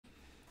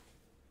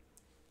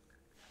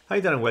Hi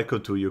there and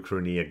welcome to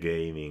Uchronia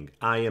Gaming.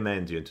 I am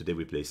Andrew and today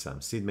we play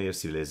some Sid Meier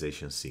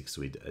Civilization 6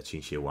 with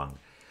Qinxie Wang.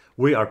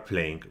 We are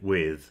playing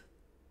with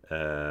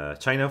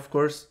China, of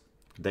course,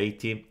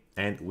 Deity,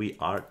 and we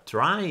are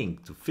trying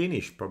to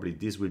finish, probably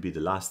this will be the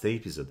last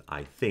episode,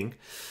 I think,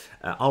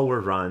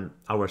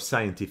 our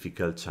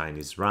scientifical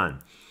Chinese run.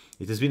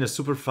 It has been a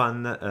super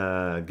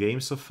fun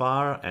game so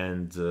far,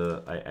 and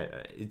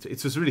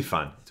it was really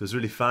fun. It was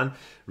really fun,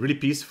 really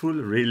peaceful,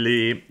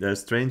 really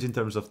strange in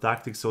terms of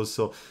tactics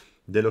also.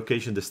 The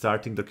location, the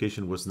starting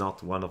location was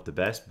not one of the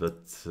best, but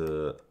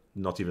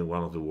not even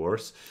one of the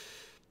worst.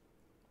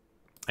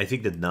 I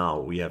think that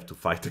now we have to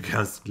fight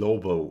against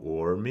global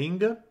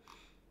warming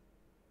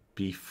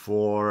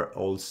before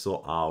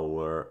also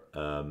our...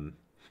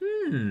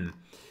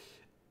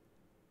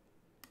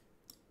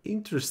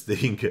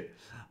 Interesting.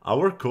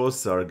 Our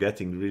coasts are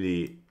getting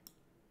really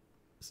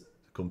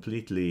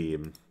completely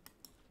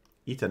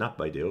eaten up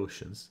by the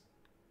oceans.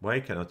 Why I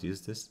cannot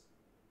use this?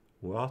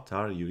 What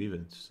are you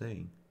even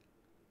saying?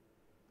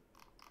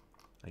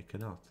 I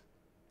cannot.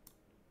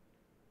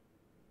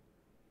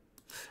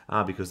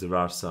 Ah, because there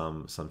are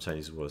some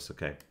Chinese walls.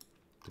 Okay,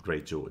 the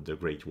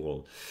Great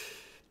Wall.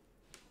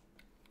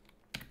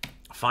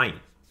 Fine.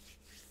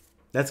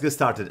 Let's get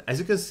started. As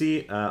you can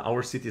see,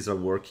 our cities are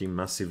working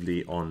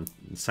massively on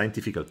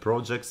scientific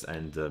projects,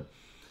 and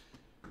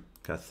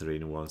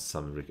Catherine wants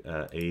some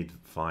aid.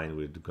 Fine,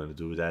 we're going to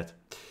do that.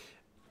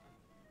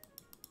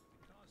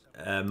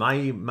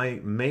 My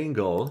main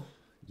goal,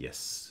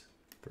 yes,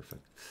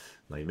 perfect.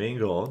 My main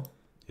goal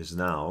is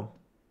now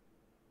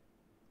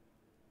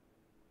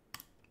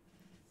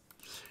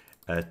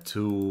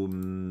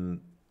to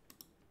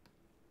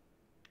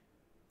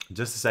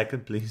just a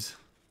second, please.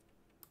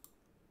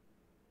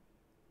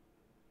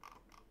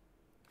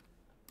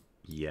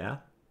 Yeah,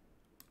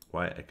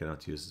 why I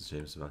cannot use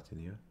James Watt in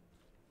here?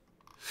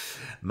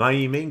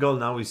 My main goal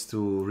now is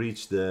to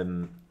reach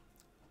the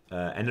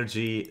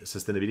energy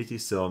sustainability,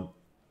 so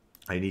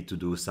I need to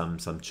do some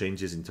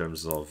changes in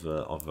terms of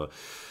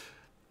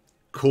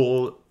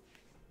coal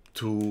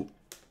to...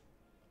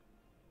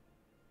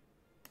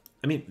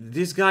 I mean,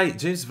 this guy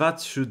James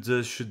Watt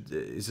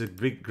is a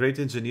great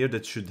engineer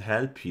that should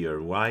help here.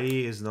 Why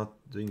is not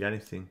doing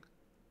anything?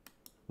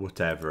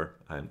 Whatever.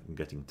 I'm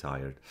getting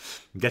tired.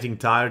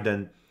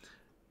 And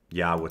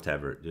yeah,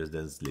 whatever. Just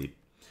then sleep.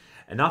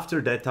 And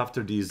after that,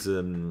 after this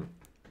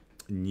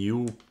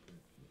new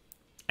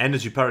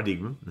energy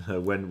paradigm,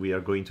 when we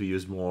are going to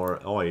use more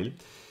oil,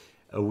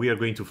 we are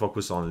going to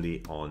focus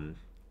only on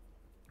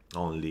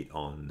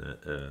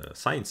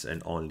science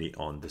and only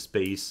on the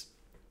space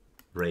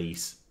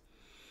race.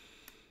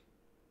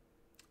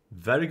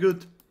 Very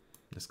good.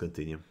 Let's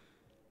continue.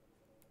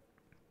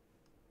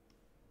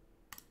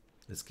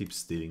 Let's keep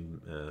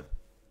stealing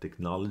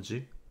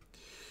technology,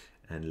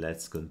 and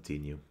let's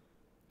continue.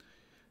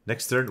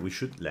 Next turn, we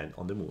should land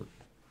on the moon.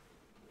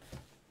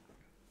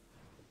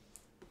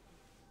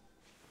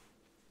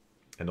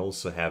 And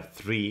also have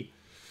 3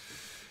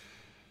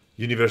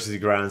 university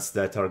grants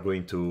that are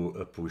going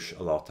to push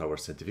a lot our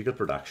scientific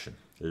production.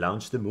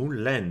 Launch the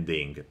moon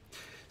landing.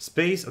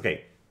 Space,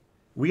 okay.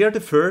 We are the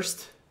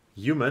first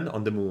human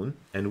on the moon,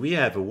 and we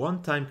have a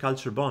one-time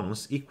culture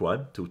bonus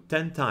equal to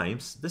 10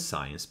 times the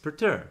science per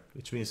turn,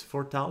 which means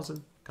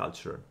 4,000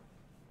 culture.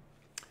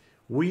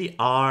 We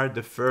are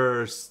the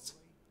first.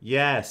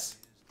 Yes.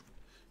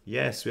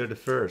 Yes, we are the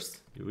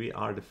first. We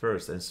are the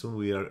first, and soon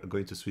we are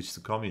going to switch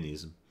to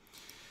communism.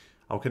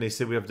 How can I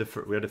say we are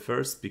the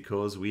first?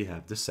 Because we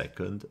have the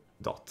second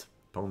dot.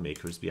 Pound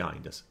makers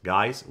behind us.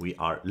 Guys, we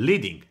are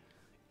leading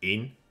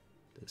in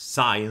the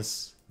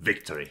science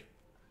victory.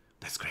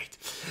 That's great.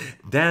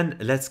 Then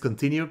let's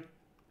continue.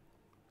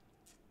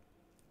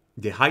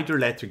 The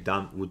hydroelectric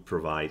dam would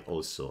provide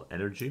also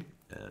energy,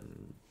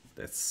 and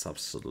that's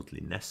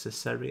absolutely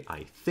necessary,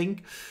 I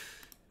think.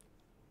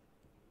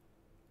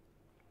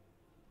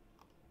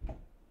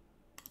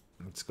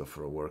 Let's go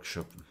for a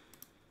workshop.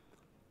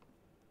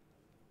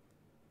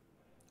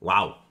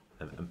 Wow,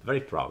 I'm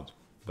very proud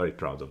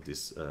of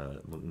this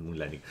moon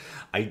landing.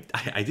 I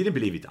didn't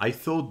believe it. I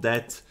thought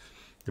that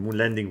the moon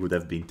landing would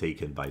have been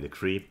taken by the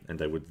Kree,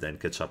 and I would then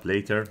catch up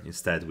later.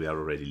 Instead, we are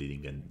already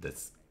leading, and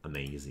that's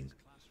amazing.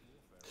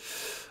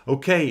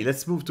 Okay,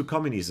 let's move to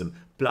communism.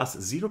 Plus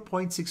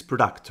 0.6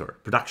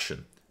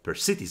 production per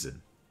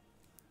citizen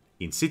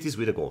in cities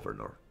with a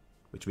governor,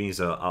 which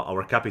means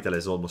our capital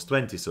is almost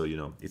 20, so you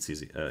know it's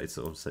easy. It's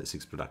almost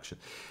 6 production.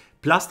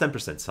 Plus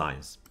 10%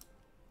 science.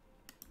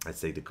 Let's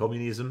take the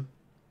communism,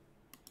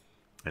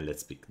 and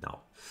let's pick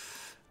now.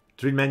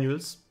 Drill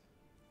manuals.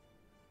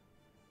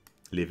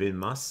 Live in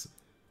mass.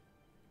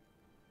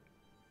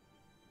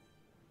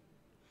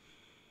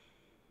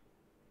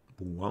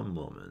 One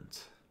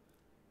moment.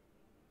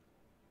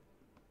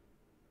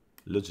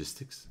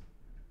 Logistics.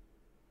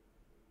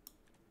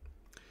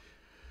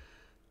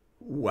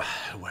 Well.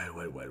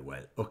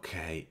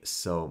 Okay,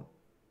 so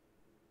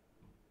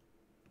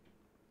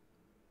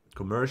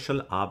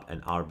commercial hub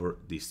and harbor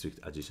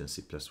district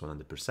adjacency plus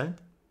 100%.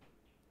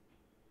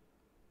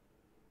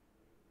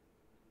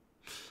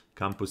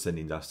 Campus and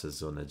industrial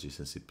zone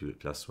adjacency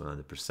plus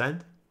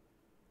 100%.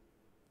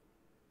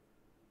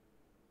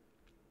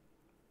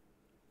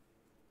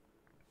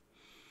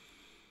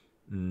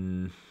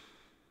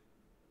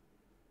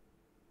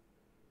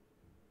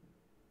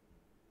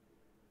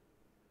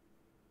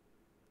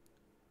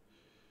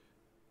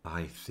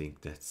 I think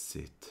that's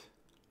it.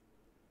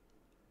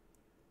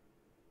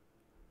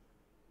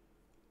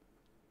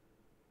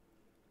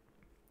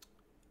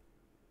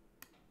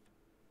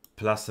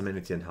 Plus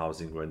amenity and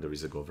housing when there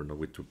is a governor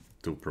with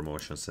two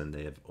promotions, and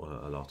they have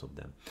a lot of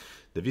them.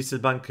 The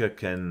Wieselbank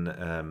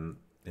can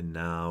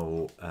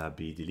now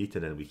be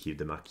deleted, and we keep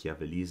the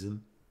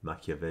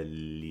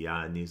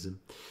Machiavellianism.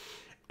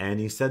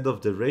 And instead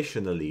of the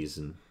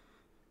rationalism,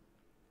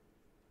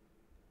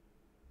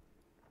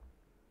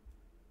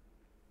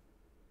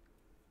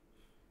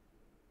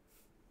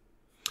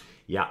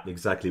 yeah,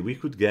 exactly. We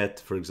could get,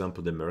 for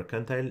example, the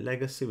mercantile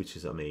legacy, which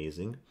is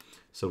amazing.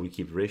 So we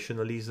keep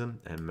rationalism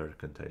and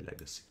mercantile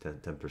legacy,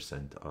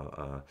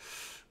 10%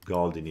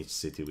 gold in each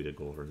city with a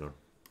governor.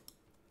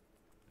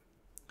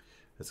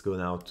 Let's go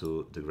now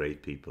to the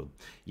great people.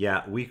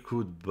 Yeah, we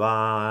could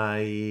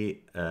buy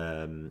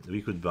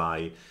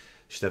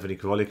Stephanie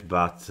Krolik,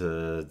 but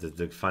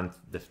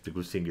the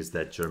good thing is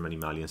that Germany,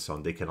 Mali, and so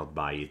on, they cannot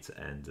buy it,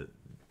 and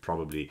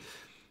probably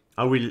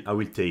I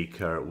will take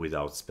her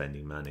without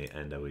spending money,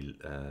 and I will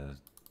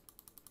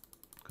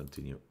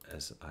continue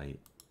as I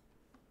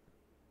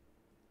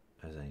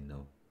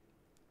know.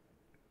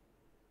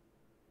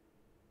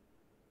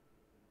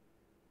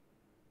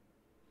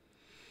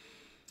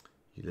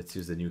 Let's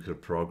use the nuclear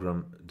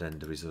program. Then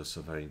there is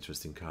also a very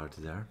interesting card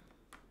there.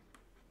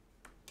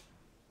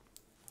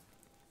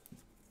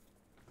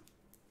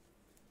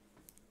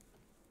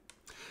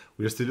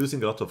 We are still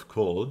losing a lot of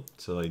coal,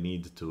 so I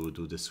need to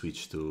do the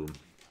switch to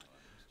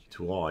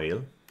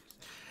oil.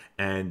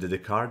 And the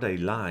card I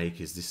like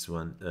is this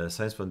one,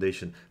 Science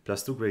Foundation,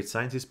 +2 great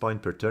scientist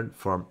point per turn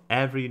from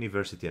every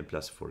university, and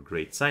 +4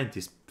 great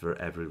scientists for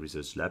every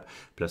research lab,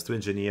 +2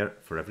 engineer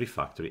for every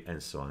factory,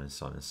 and so on and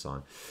so on and so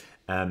on.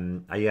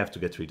 I have to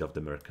get rid of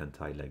the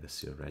mercantile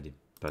legacy already,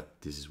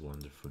 but this is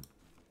wonderful.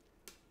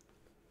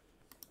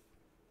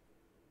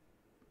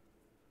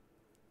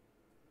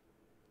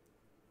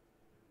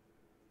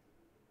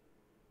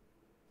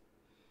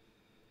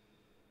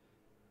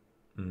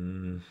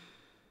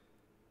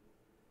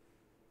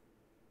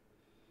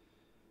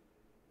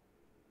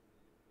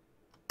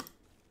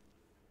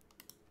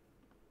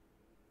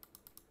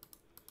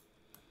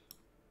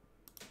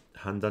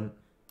 Handan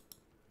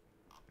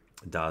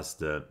does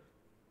the...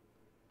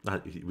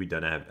 we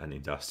don't have an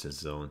industrial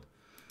zone.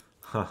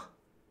 Huh.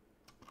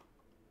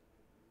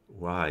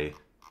 Why?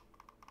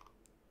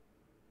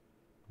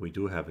 We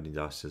do have an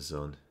industrial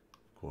zone,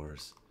 of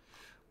course.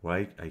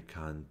 Why I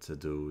can't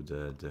do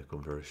the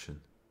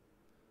conversion?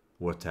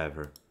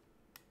 Whatever.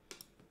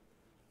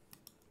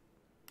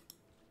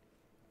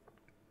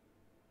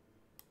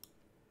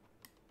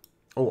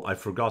 Oh, I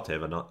forgot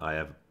I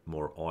have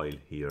more oil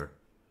here.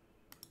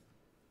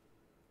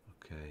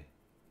 Okay.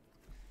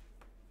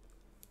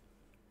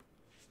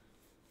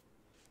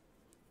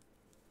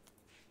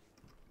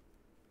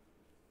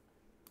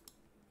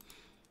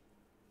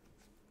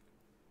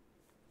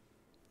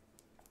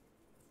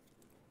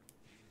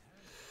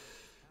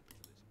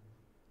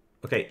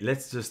 Okay,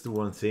 let's just do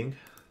one thing,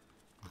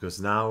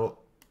 because now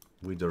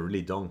we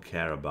really don't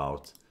care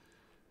about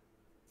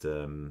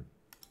the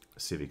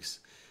civics.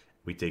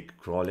 We take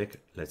Krolik,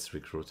 let's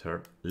recruit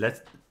her.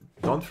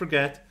 Don't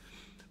forget,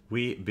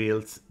 we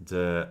built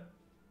the...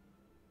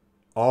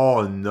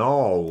 Oh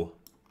no!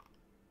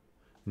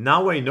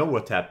 Now I know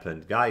what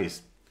happened,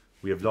 guys.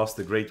 We have lost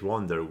the Great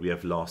Wonder. We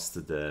have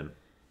lost the...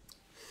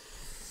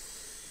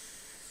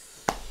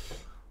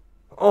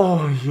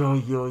 Oh,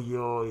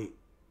 yo.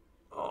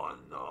 Oh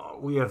no,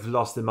 we have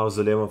lost the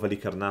Mausoleum of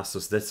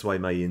Halicarnassus. That's why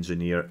my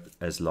engineer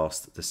has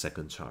lost the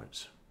second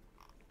charge.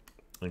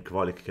 And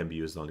Krolik can be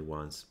used only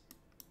once.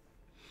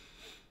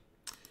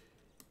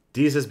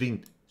 This has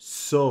been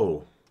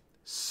so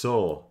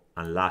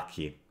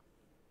unlucky.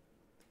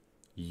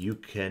 You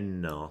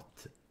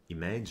cannot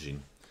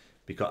imagine.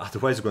 Because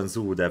otherwise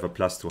Guangzhou would have a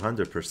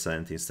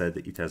 +200%. Instead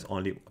it has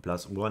only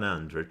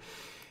 +100.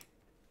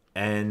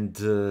 And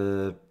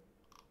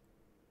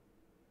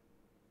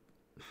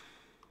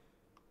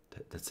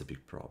that's a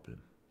big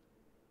problem.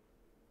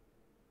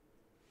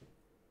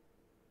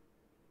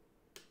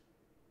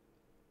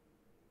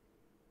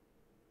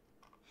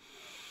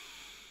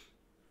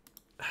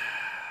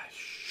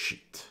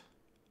 Shit.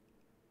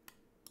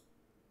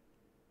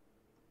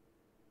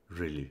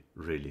 Really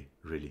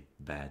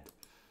bad.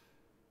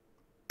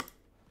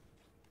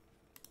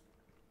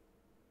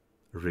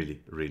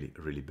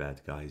 Really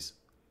bad, guys.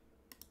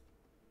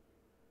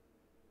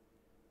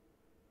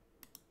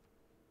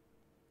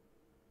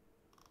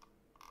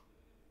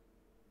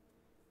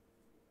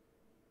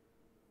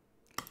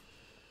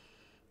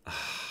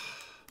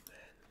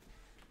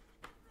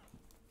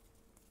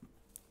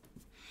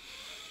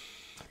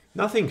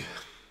 Nothing.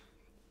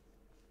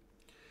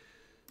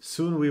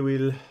 Soon we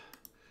will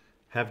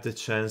have the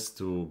chance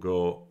to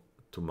go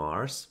to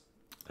Mars.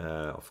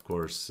 Of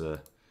course,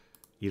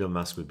 Elon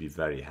Musk would be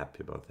very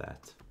happy about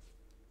that.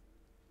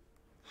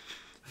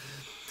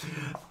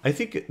 I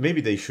think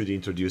maybe they should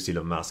introduce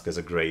Elon Musk as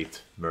a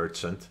great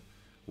merchant,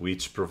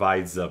 which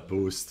provides a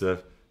boost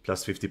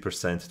plus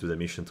 50% to the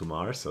mission to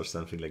Mars or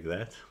something like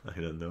that. I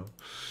don't know.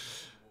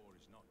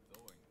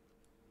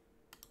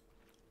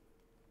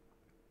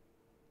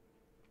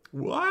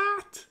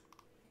 What?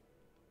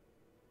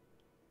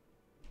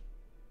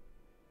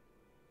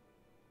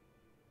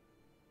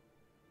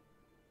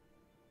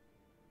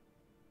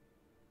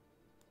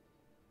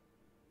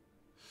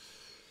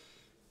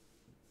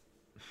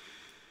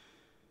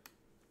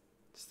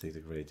 Let's take the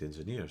great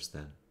engineers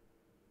then.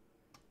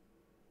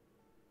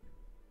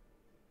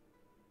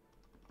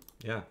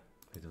 Yeah,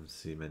 I don't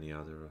see many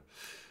other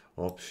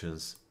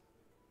options.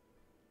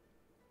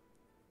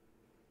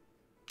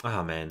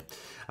 Ah man,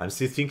 I'm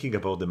still thinking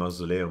about the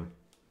mausoleum.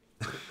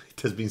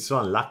 It has been so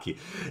unlucky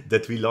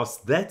that we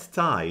lost that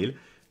tile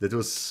that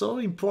was so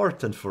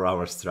important for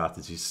our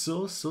strategy.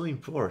 So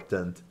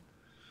important.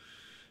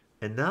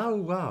 And now,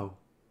 wow.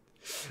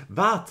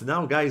 But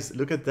now, guys,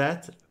 look at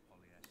that.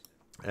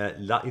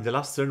 In the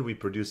last turn, we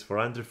produced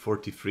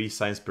 443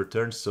 science per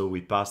turn, so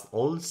we passed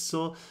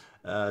also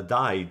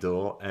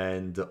Dido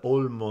and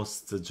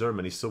almost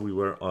Germany. So we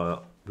were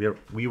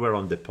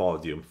on the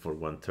podium for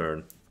one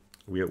turn.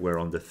 We were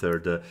on the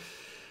third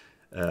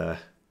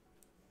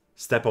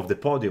step of the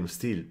podium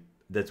still.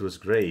 That was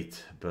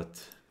great,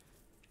 but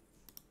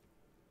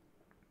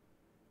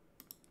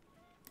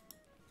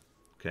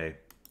okay.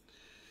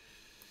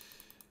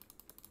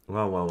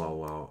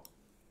 Wow.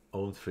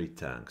 Own 3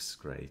 tanks,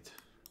 great.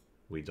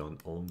 We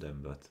don't own them,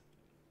 but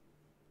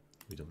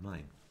we don't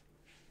mind.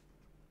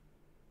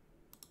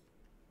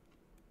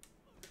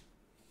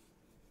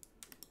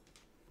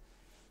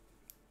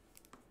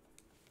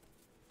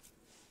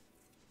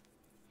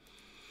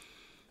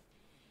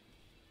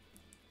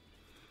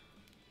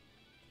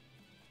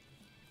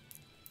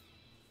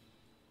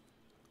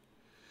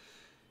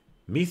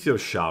 Meteor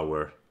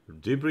shower.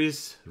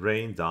 Debris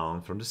rain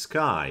down from the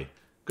sky.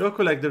 Go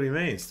collect the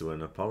remains to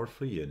a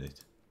powerful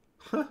unit.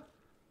 Huh?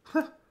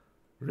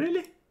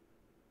 Really?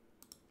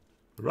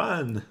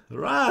 Run!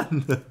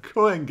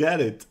 Go and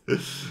get it!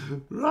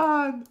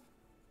 Run!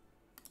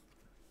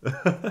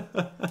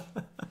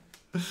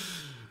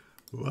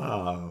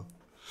 Wow.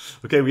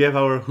 Okay, we have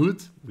our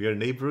hood. We are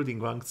neighborhood in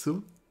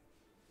Guangzhou.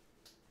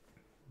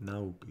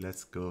 Now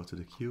let's go to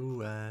the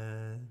queue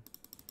and...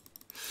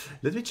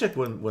 Let me check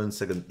one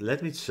second.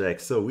 Let me check.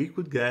 So we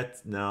could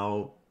get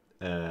now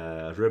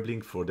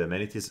Rebling for the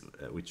amenities,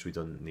 which we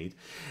don't need.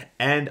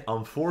 And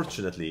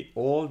unfortunately,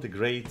 all the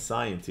great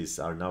scientists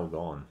are now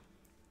gone.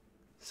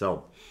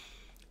 So,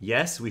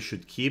 yes, we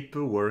should keep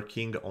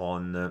working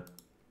on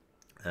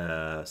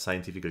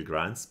scientific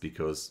grants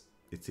because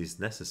it is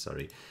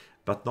necessary.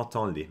 But not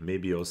only,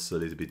 maybe also a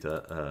little bit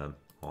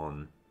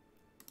on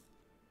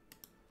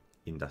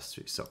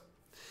industry. So,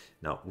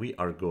 now we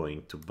are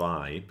going to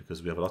buy,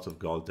 because we have a lot of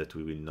gold that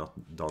we will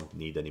don't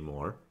need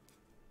anymore.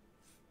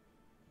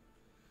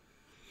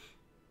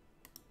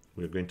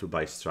 We're going to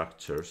buy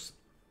structures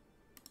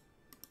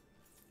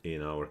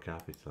in our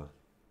capital.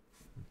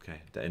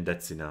 Okay, and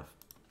that's enough.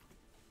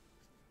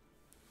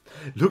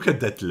 Look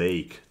at that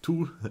lake.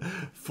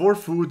 4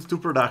 food, 2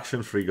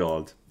 production, 3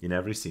 gold in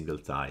every single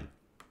tile.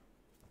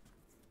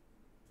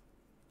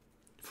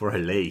 For a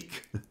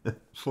lake.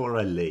 For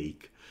a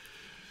lake.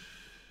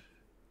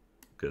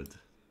 Good.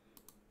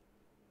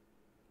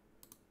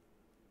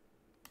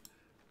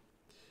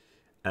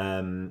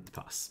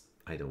 Pass.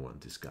 I don't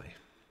want this guy.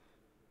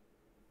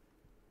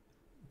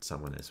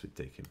 Someone else will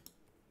take him.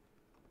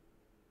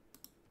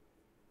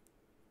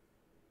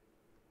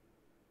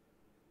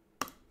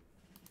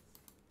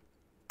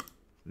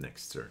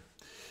 Next turn.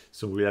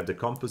 So we have the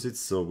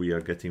composites, so we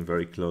are getting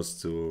very close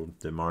to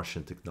the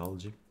Martian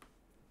technology.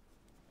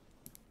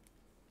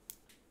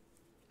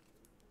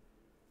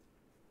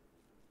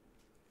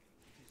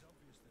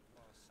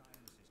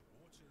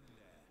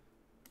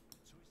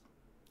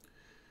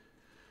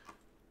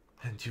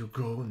 And you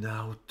go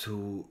now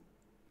to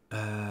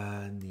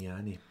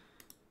Niani.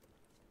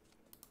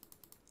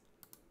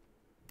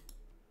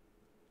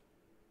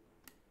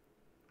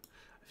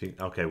 I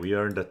think, okay, we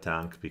earned a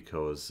tank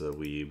because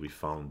we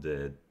found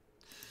the...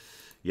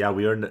 Yeah,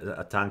 we earned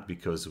a tank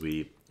because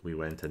we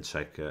went and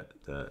checked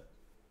the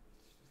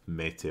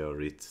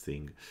meteorite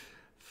thing.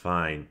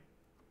 Fine.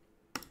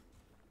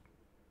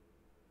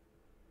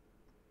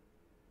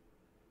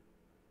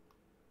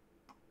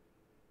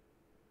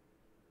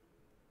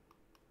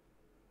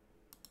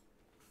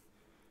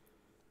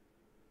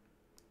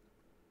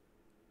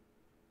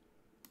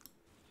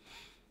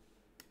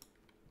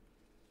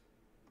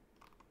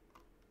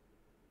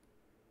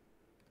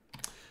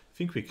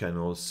 I think we can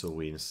also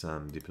win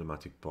some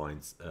diplomatic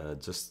points,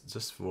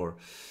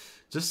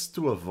 just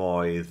to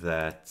avoid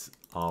that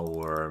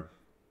our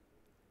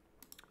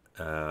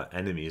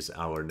enemies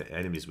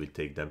will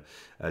take them,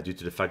 due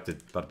to the fact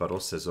that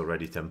Barbarossa has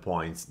already 10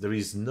 points. There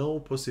is no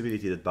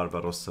possibility that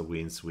Barbarossa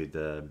wins with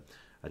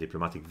a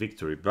diplomatic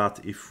victory, but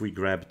if we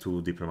grab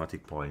 2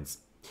 diplomatic points,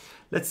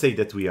 let's say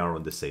that we are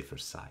on the safer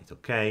side,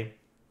 okay?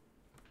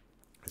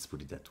 Let's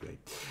put it that way.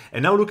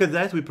 And now look at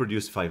that, we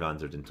produce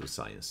 502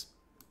 science.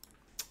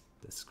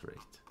 That's great.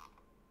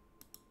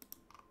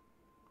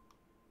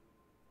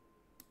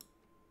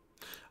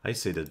 I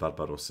say that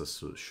Barbarossa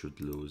should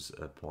lose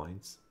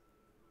points.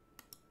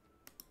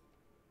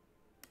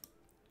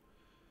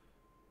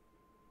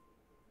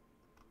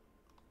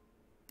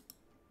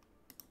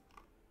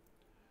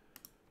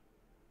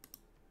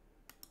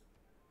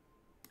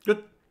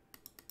 Good.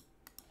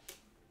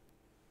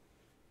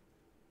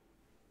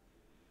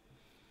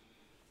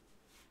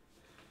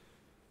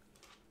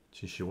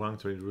 Qin Wang,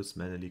 trade routes,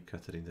 Menelik,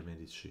 Catherine de'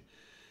 Medici.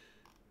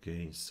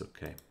 Gains,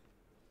 okay.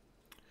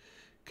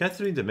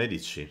 Catherine de'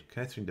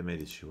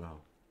 Medici,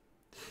 wow.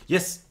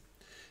 Yes,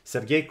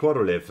 Sergei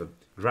Korolev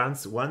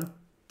grants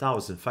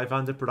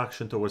 1,500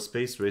 production towards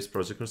space race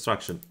project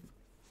construction.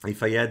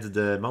 If I had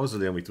the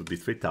mausoleum, it would be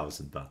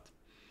 3,000, but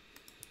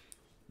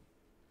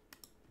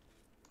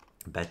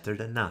better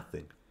than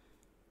nothing.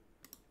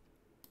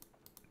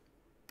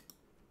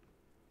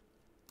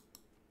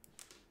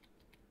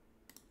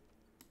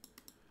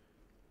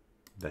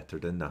 Better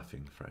than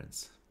nothing,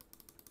 friends.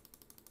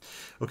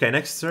 Okay,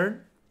 next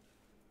turn.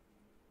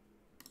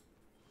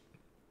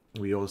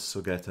 We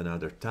also get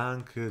another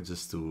tank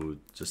just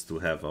to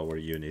have our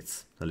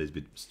units a little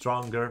bit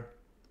stronger.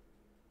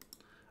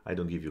 I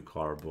don't give you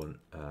carbon.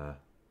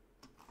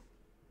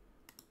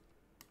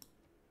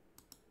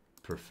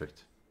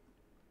 Perfect.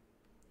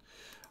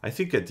 I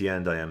think at the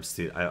end I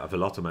have a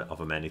lot of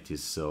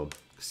amenities, so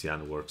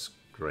Xi'an works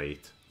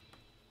great.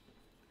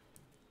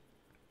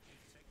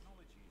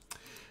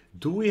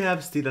 Do we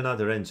have still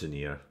another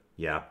engineer?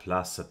 Yeah,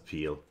 plus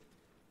appeal.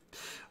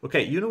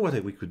 Okay, you know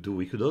what we could do?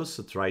 We could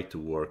also try to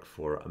work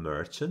for a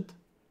merchant,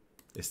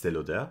 Estée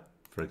Lauder,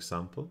 for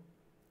example.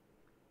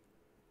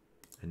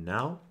 And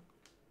now,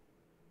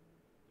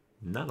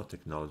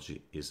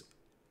 nanotechnology is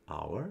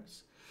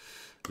ours.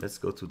 Let's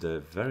go to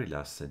the very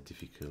last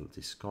scientific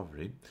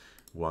discovery.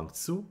 Wang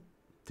Tzu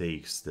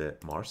takes the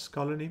Mars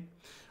colony.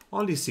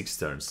 Only 6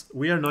 turns.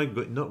 We are not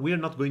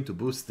going to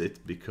boost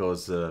it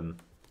because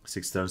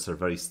 6 turns are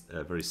very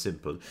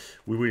simple.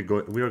 We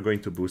are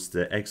going to boost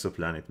the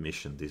exoplanet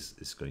mission. This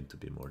is going to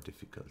be more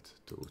difficult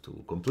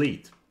to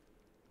complete.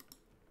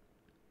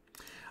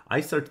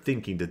 I start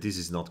thinking that this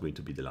is not going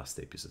to be the last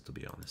episode, to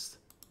be honest,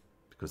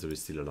 because there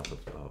is still a lot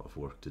of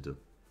work to do.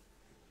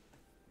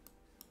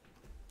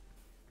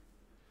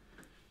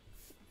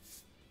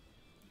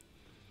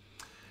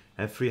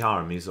 And 3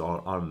 armies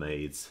or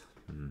armades.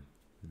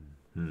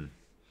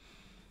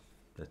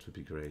 That would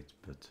be great,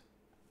 but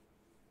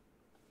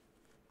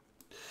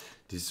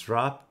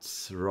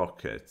disrupts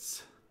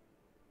rockets.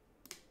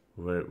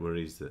 Where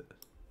is it?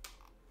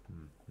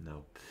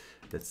 No,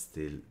 that's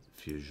still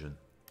fusion.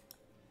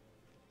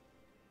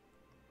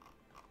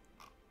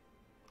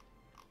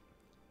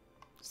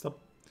 Stop.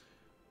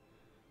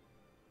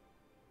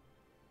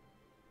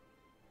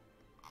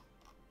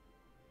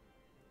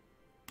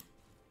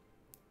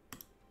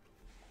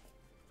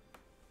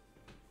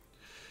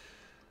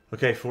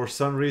 Okay, for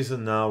some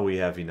reason now we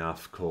have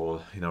enough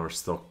coal in our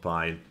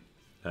stockpile.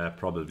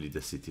 Probably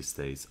the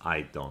city-states.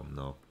 I don't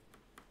know.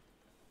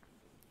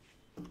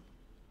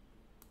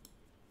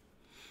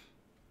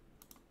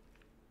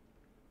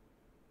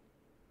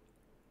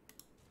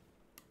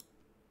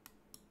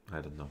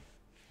 I don't know.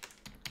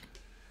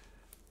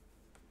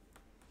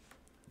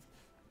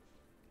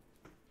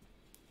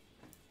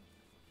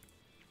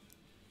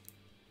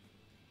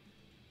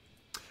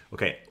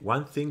 Okay,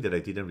 one thing that I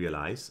didn't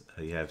realize,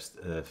 I have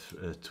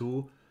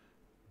 2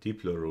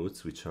 diplo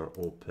routes which are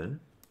open.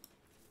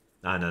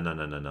 Ah,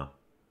 no.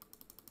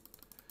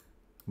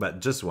 But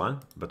just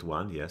one,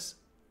 yes.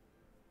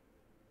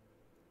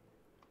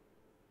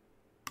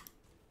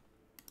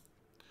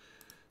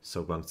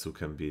 So Guangzhou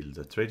can build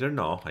a trader?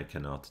 No, I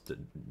cannot.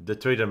 The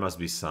trader must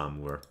be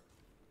somewhere.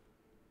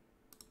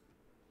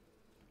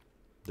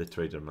 The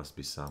trader must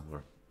be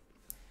somewhere.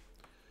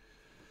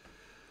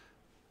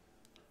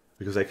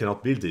 Because I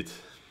cannot build it.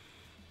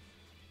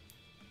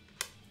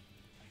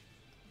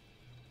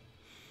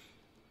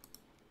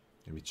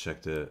 Let me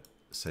check the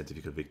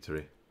scientific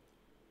victory.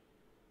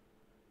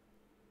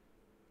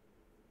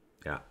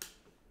 Yeah,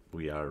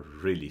 we are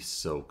really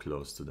so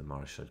close to the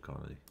Marshall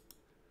colony.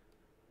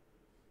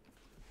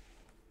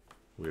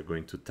 We're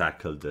going to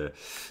tackle the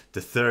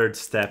 3rd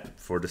step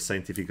for the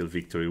scientific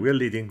victory. We're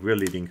leading,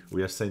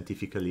 we are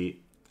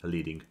scientifically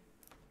leading.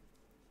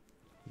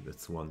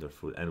 That's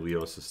wonderful. And we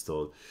also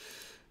stole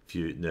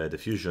the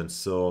fusion,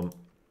 so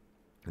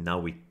now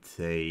we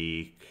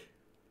take,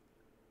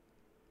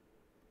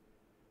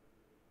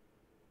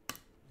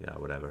 yeah,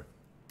 whatever,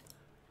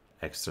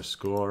 extra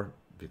score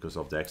because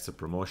of the extra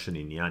promotion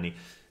in Yani.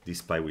 This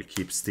spy will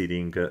keep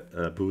stealing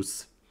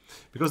boosts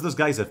because those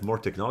guys have more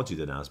technology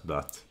than us.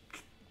 But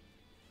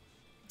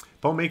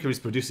Pawnmaker is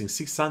producing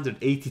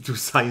 682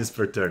 science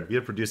per turn. We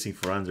are producing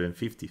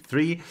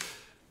 453,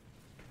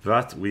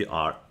 but we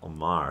are on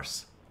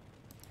Mars.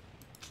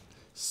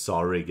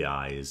 Sorry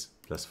guys,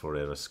 +4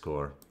 era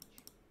score.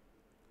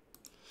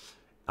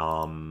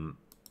 And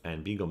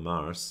being on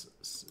Mars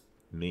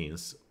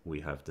means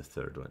we have the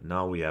third one.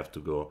 Now we have to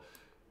go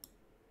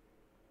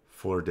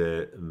for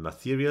the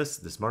materials,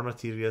 the smart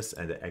materials,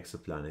 and the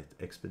exoplanet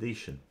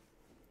expedition.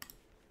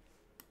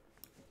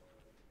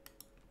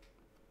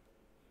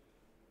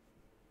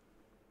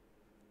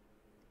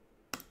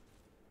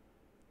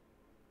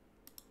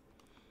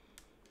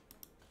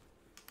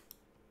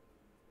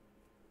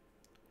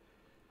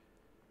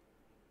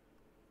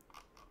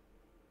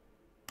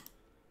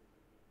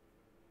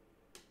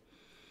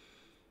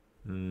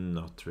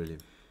 Not really.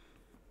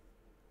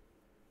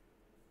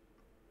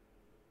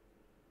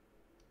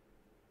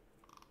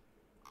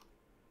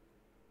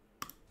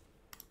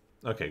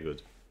 Okay,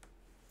 good.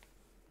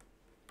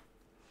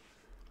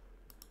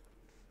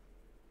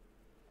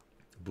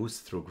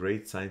 Boost through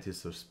great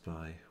scientist or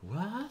spy.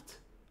 What?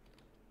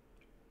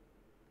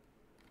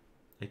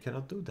 I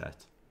cannot do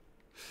that.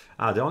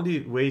 The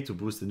only way to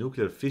boost the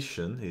nuclear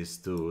fission is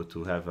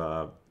to have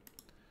a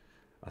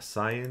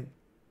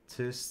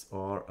scientist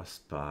or a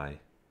spy,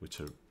 which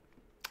are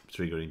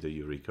triggering the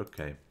Eureka.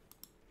 Okay.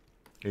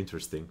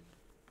 Interesting.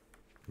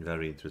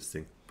 Very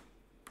interesting.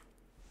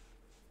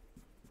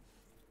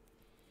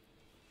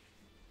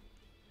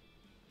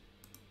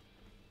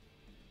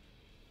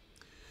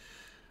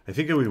 I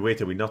think I will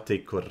wait. I will not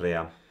take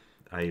Korea.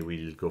 I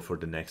will go for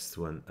the next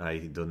one. I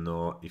don't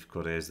know if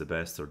Korea is the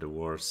best or the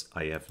worst.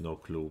 I have no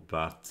clue,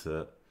 but...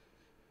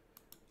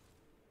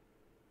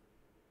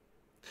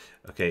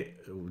 okay,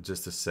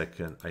 just a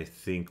second. I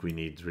think we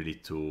need really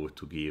to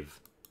give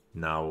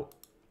now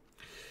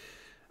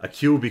a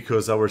queue,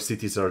 because our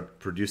cities are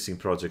producing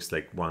projects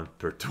like once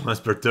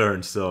per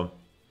turn, so...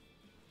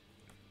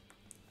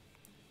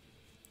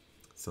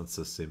 it's not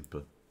so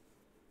simple.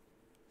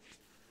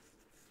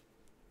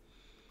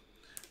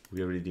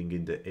 We are leading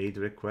in the aid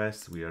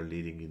request. We are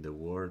leading in the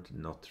world.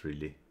 Not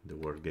really. The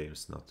world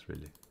games, not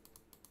really.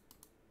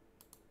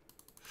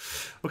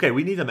 Okay,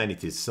 we need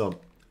amenities.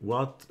 So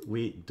what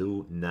we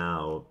do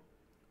now,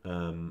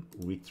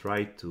 we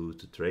try to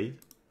trade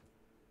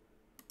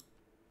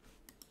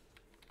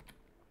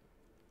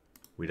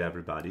with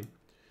everybody. We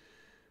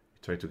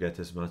try to get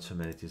as much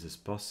amenities as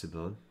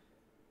possible.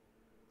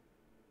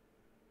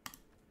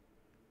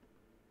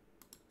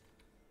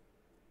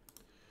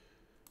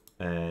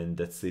 And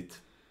that's it.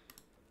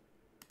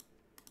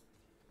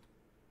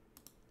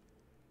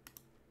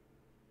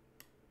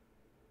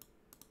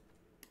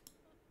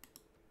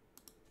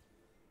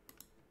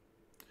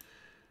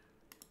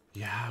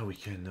 Yeah, we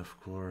can, of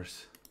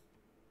course,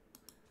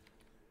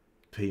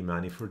 pay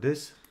money for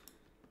this.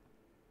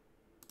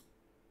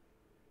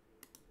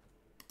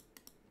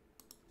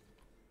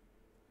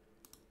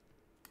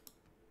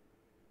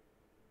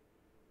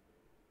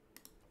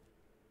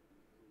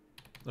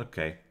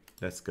 Okay,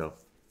 let's go.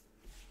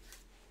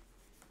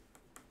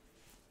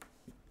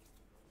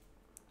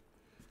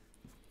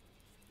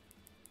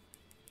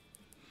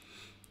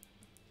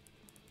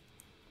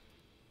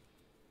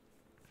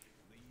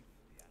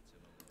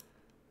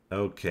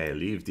 Okay,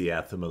 leave the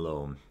atom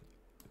alone.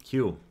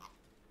 Q.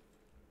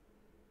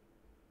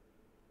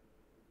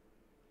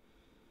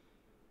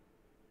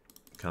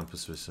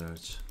 Campus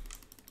research.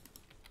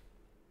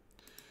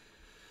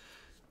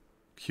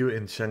 Q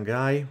in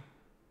Shanghai.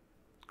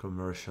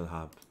 Commercial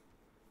hub.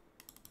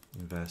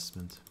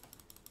 Investment.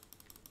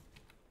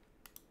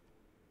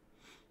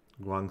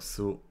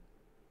 Guangzhou.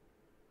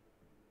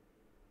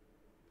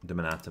 The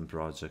Manhattan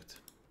Project.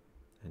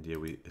 And here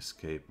we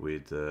escape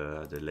with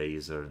the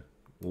laser.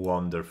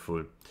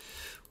 Wonderful.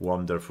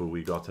 Wonderful.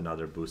 We got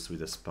another boost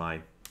with a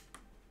spy.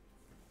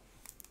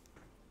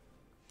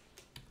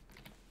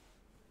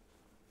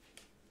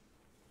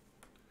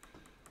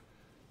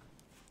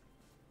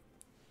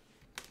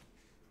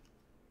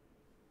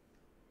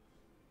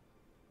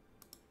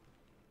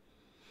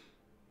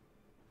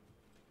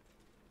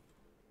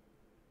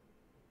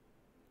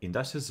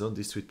 Industrial zone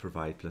district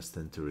provide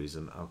 +10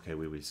 tourism. Okay,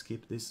 we will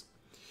skip this.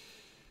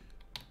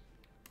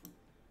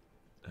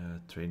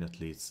 Train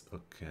athletes.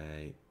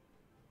 Okay.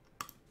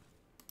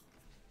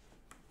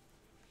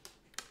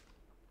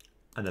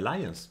 An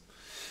alliance.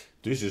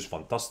 This is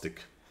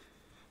fantastic.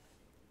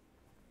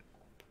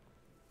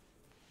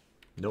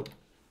 Nope.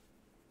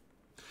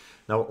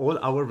 Now all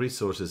our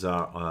resources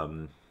are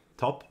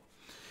top.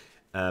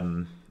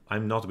 I'm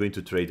not going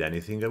to trade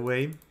anything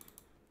away.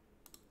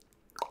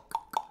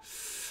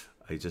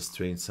 I just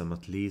trained some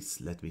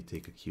athletes. Let me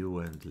take a queue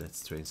and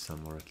let's train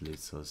some more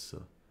athletes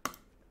also.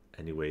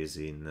 Anyways,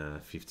 in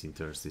 15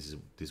 turns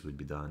this will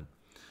be done.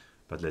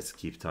 But let's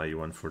keep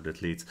Taiwan for the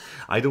athletes.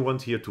 I don't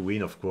want here to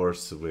win, of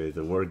course, with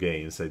the war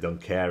games. I don't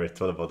care at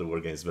all about the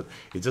war games, but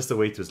it's just a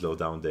way to slow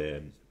down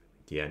the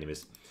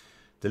enemies.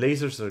 The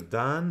lasers are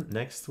done.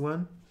 Next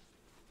one.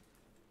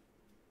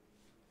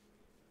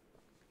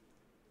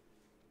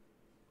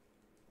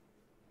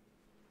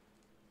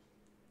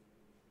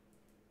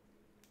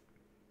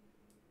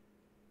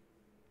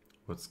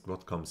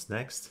 What comes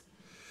next?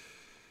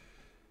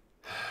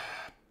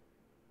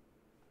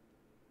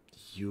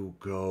 You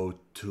go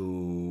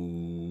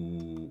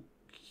to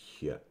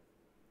here.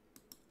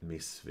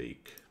 Miss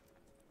Week.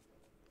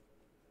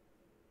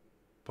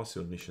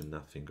 Possible mission,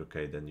 nothing.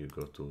 Okay, then you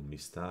go to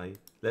Miss Tai.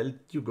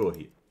 You go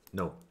here.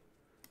 No.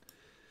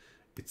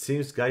 It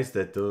seems, guys,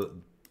 that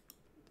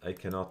I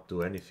cannot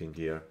do anything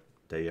here.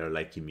 They are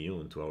like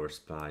immune to our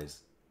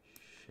spies.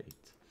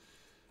 Shit.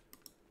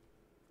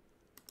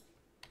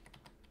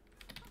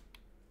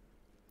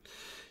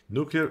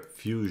 Nuclear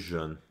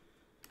fusion.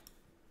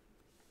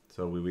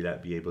 So we will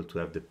be able to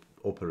have the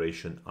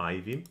Operation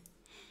Ivy.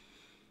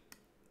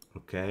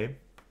 Okay.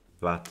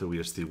 But we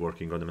are still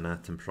working on the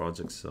Manhattan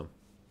project, so...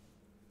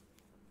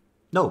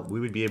 No, we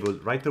will be able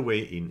right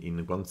away in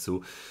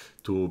Guangzhou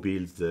to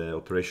build the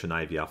Operation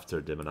Ivy after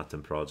the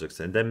Manhattan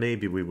projects, and then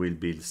maybe we will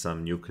build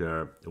some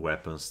nuclear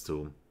weapons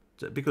too,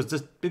 because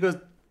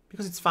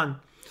it's fun.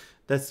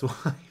 That's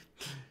why.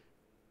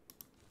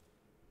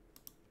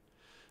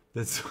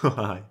 That's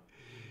why.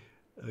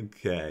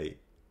 Okay.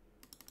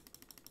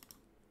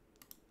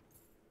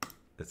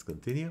 Let's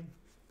continue.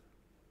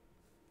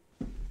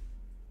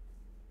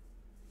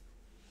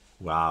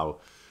 Wow.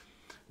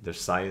 The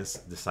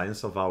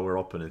science of our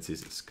opponents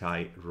is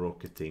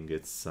skyrocketing.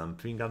 It's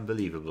something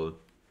unbelievable.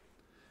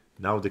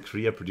 Now the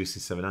Korea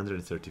producing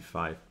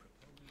 735.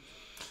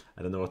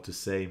 I don't know what to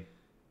say.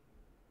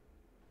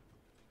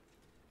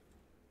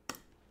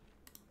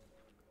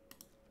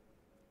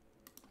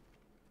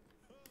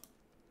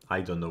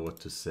 I don't know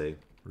what to say,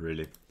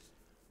 really,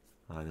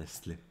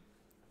 honestly.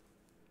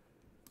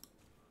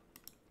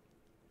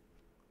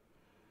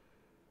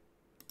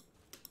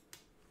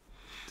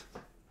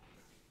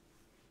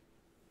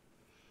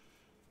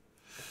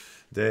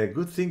 The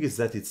good thing is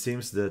that it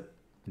seems that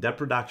their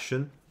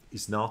production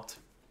is not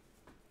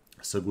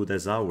so good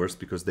as ours,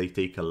 because they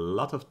take a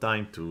lot of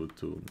time to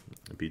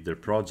build their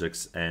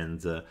projects,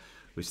 and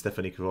with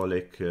Stephanie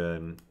Krolek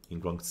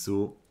in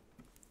Guangzhou,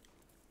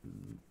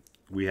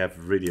 we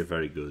have really a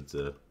very good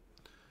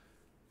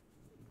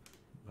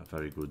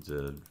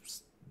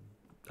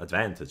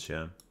advantage,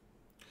 yeah.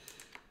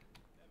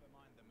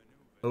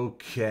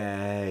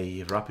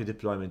 Okay, rapid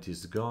deployment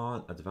is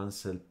gone,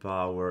 advanced cell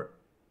power.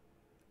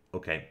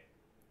 Okay.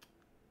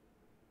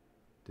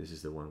 This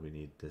is the one we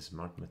need, the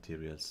smart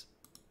materials.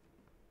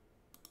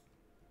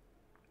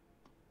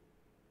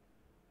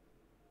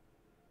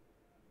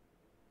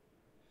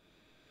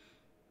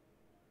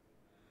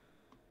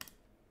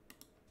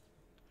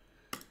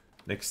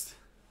 Next.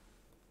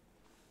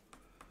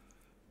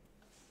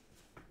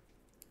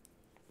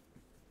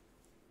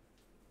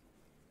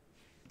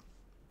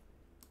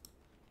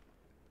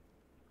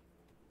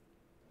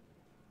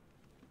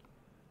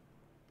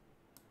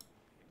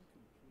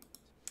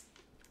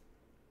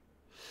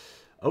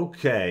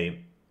 Okay,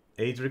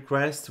 8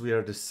 requests. We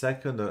are the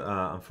second.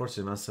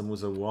 Unfortunately, Mansa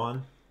Musa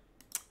won.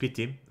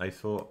 Pity. I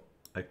thought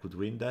I could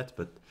win that,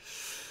 but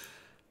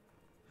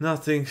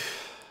nothing.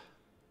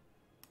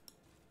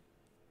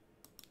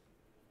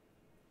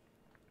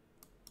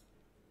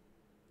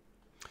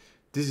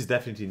 This is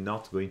definitely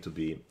not going to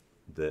be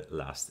the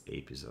last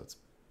episode.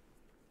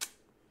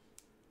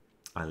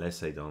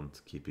 Unless I don't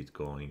keep it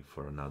going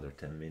for another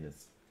 10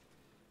 minutes.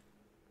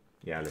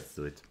 Yeah, let's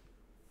do it.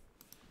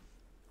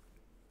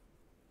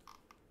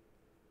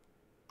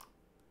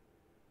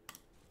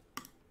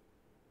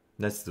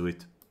 Let's do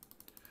it.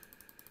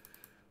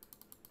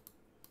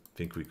 I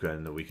think we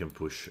can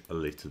push a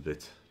little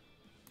bit.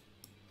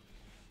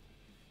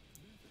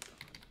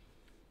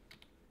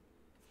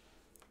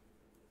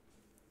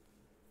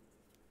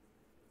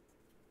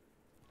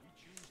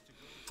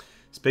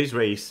 Space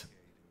race.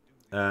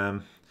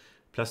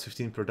 Plus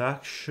 15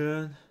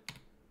 production.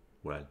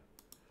 Well,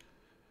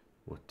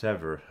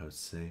 whatever, I would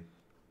say.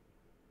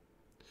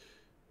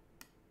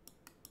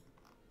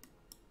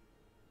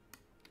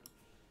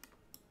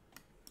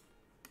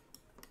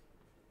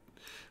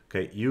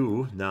 Okay,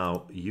 you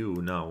now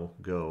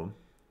go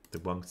to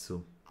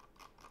Guangzhou.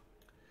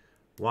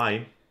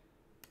 Why?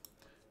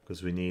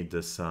 Because we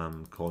need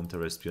some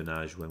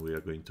counter-espionage when we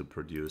are going to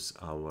produce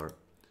our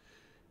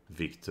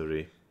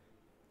victory.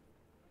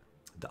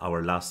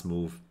 Our last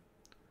move,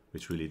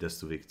 which will lead us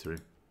to victory.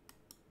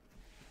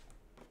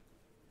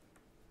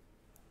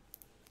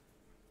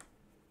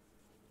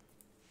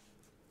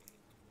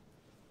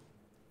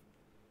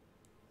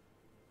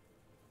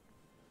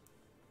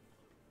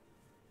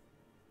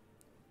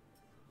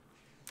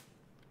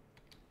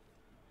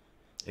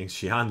 And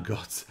Xi'an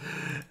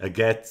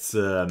gets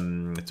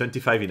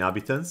 25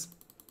 inhabitants.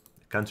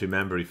 I can't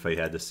remember if I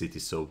had a city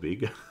so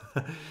big.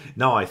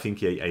 No, I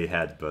think I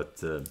had,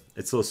 but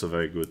it's also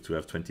very good to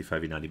have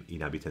 25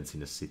 inhabitants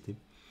in a city.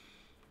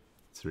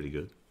 It's really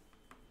good.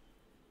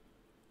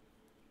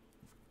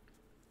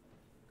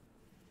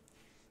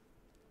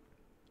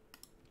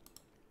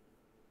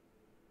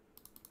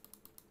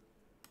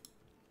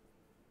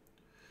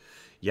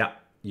 Yeah,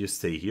 you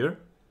stay here.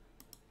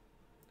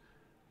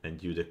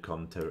 And you the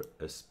counter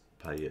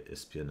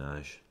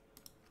espionage.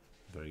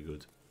 Very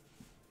good.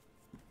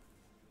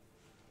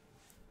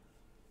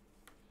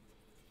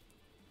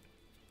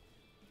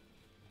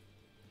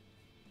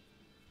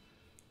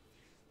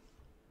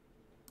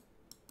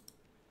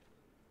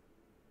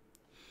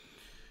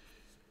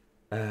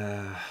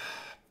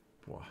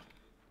 Wow.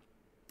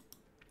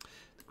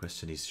 The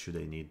question is, should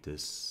I need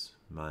this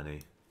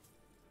money?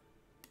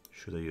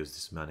 Should I use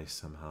this money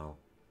somehow?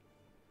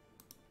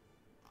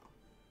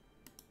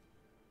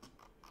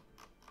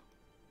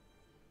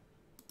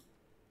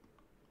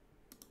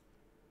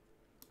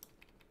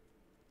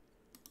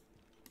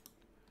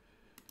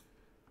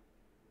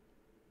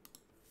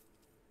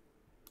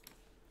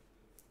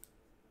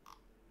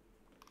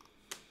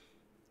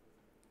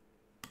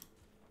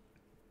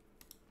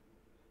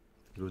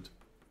 Good.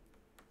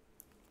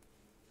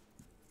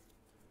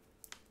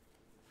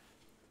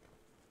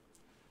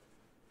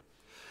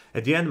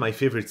 At the end, my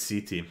favorite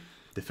city,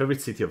 the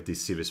favorite city of this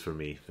series for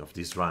me, of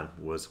this run,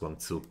 was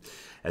Guangzhou.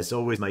 As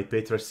always, my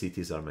Petra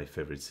cities are my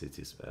favorite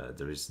cities.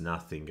 There is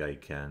nothing I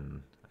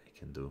can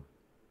do.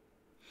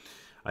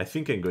 I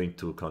think I'm going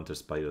to counter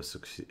Spyros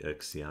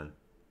Xi'an,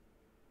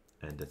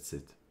 and that's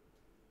it.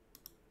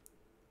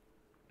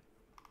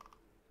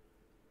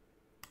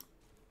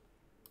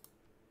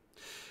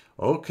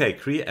 Okay,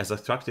 Cree has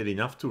attracted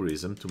enough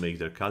tourism to make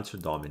their culture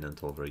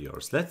dominant over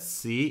yours. Let's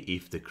see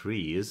if the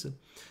Crees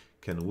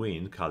can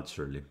win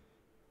culturally.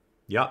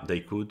 Yeah,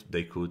 they could.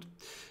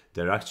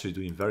 They're actually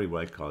doing very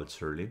well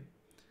culturally.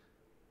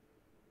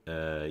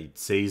 It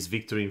says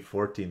victory in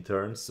 14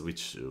 turns,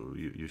 which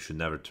you should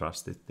never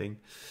trust that thing.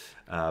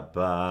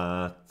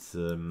 Yeah,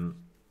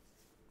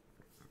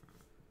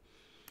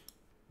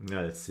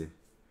 let's see.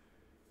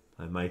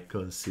 I might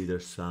consider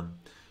some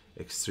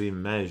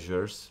extreme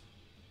measures.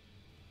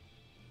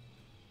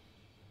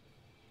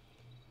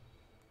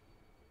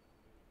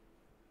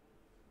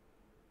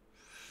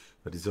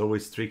 But it's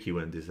always tricky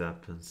when this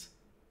happens.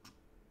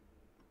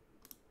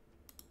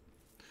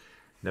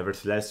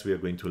 Nevertheless, we are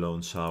going to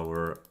launch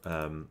our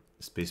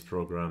space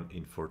program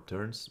in 4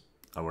 turns,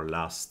 our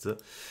last,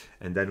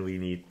 and then we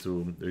need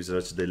to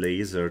research the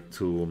laser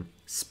to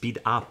speed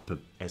up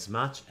as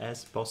much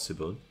as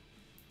possible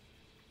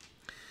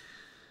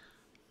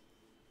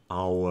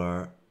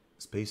our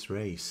space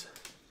race.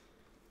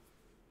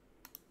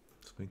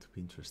 It's going to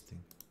be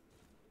interesting.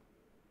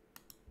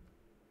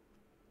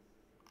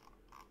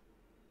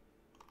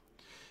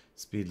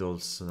 Speed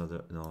also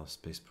another no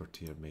space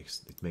portier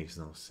makes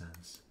no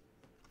sense.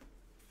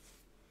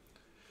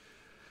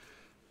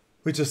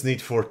 We just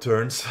need 4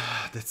 turns.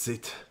 That's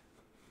it.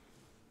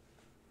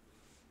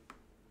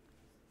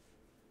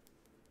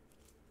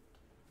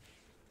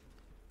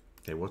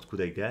 Okay, what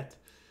could I get?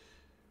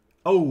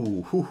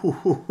 Oh,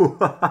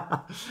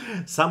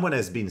 someone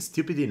has been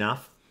stupid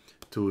enough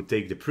to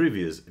take the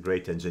previous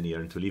great engineer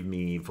and to leave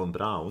me von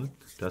Braun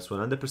plus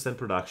 100%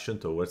 production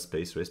towards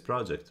space race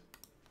project.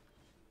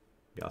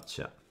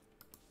 Gotcha.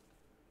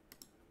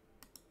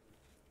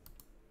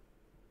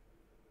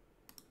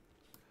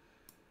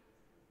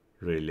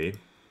 Really?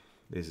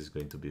 This is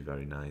going to be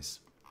very nice.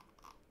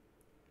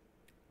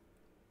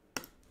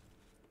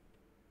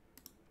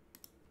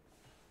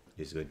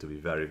 It's going to be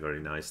very,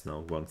 very nice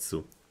now,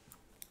 Guangzhou.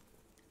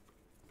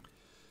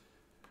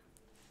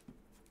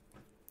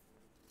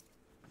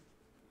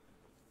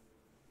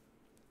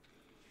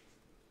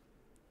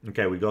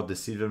 Okay, we got the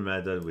silver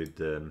medal with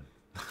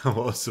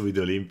also with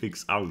the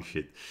Olympics. Oh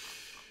shit.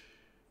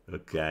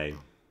 Okay.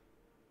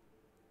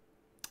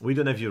 We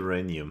don't have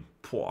uranium.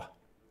 Poor.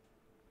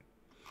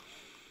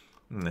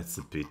 That's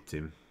a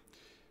pity.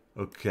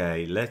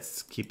 Okay,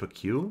 let's keep a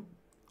queue.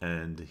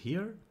 And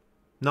here?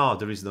 No,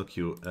 there is no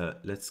queue.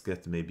 Let's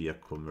get maybe a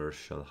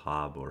commercial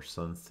hub or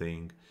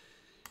something.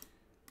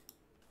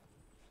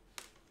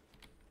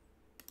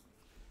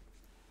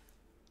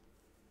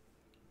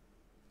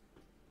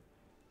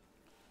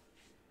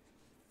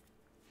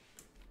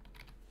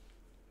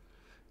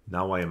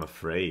 Now I am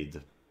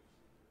afraid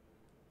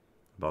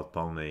about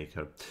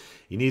Pawnmaker.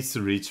 He needs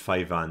to reach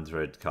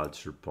 500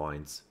 culture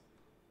points.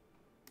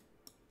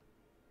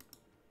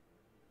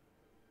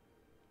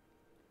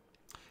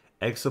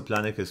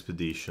 Exoplanet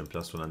expedition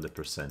plus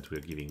 100%. We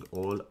are giving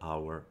all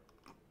our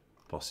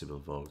possible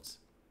votes.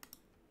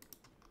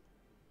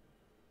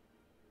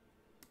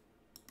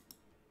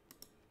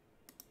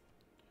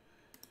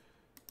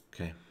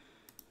 Okay.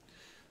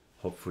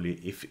 Hopefully,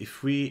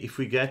 if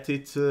we get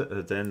it,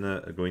 then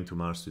going to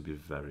Mars will be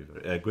very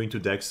going to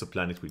the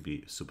exoplanet will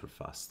be super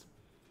fast.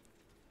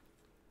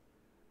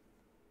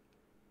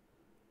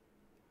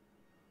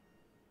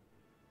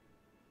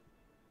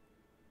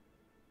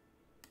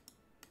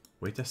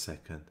 Wait a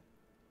second.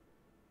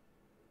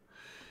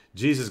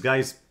 Jesus,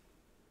 guys.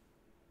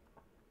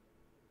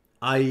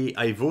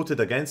 I voted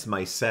against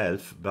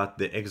myself, but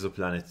the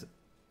exoplanet,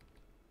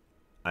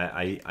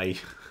 I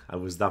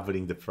was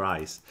doubling the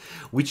price,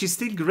 which is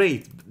still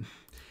great,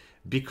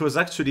 because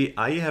actually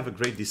I have a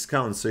great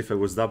discount. So if I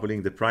was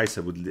doubling the price,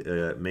 I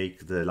would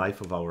make the life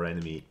of our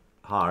enemy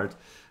hard.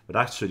 But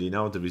actually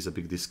now there is a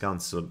big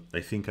discount, so I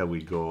think I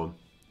will go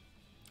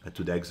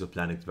to the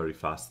exoplanet very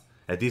fast.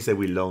 At least I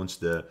will launch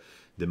the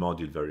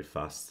module very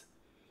fast.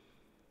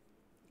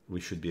 We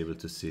should be able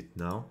to see it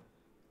now.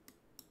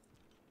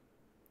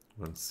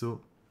 Guangzhou.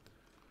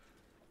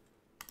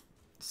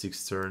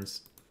 6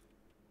 turns.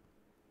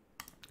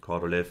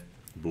 Korolev,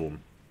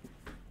 boom.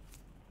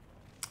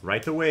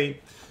 right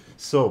away.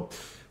 So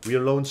we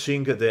are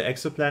launching the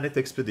exoplanet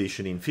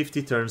expedition. In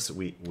 50 turns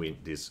we win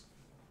this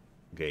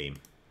game.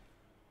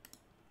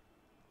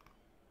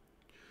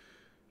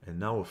 And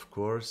now of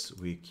course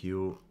we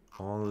queue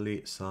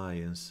only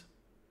science.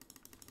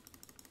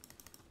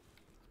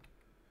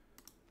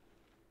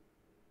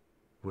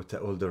 What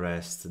all the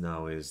rest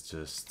now is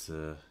just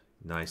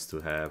nice to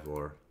have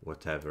or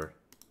whatever.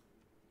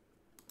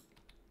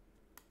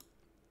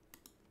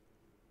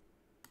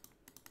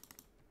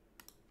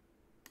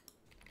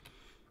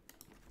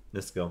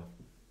 Let's go.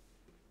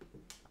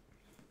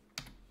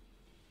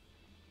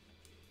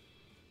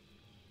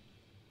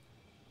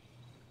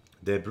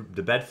 The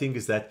bad thing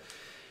is that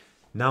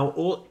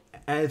now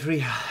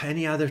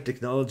any other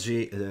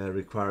technology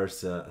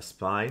requires a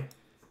spy.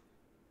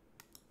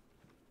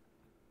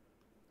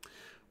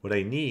 What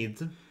I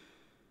need, I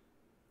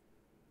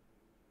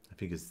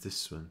think it's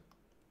this one.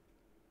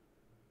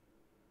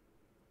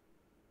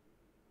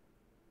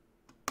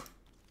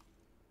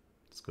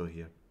 Let's go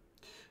here.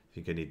 I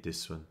think I need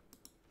this one.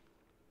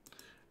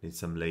 Need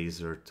some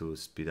laser to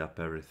speed up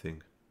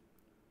everything.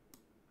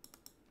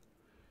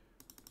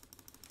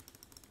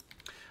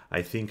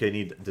 I think I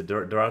need,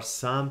 there are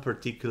some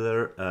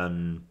particular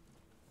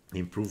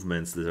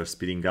improvements that are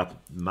speeding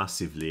up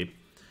massively.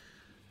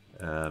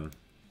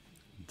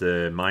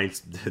 The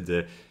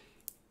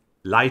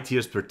light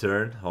years per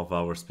turn of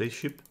our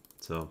spaceship.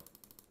 So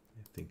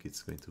I think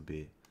it's going to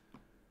be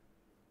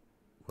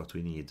what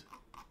we need.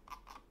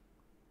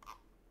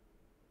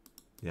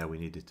 Yeah, we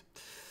need it.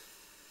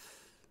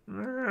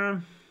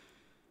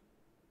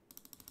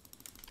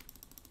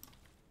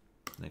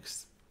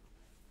 Next.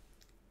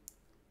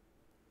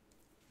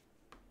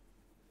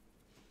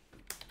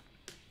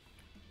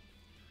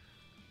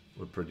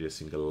 We're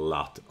producing a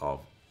lot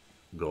of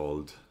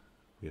gold.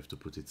 We have to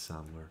put it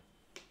somewhere.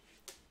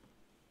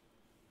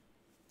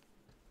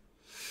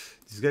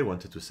 This guy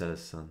wanted to sell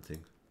us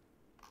something.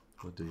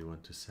 What do you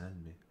want to sell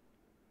me?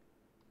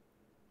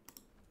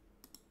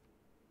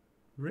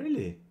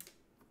 Really?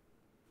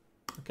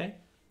 Okay.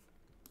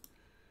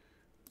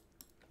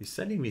 He's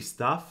selling me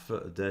stuff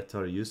that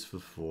are useful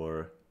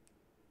for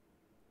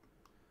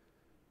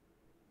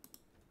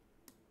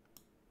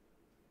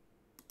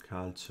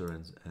culture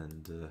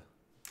and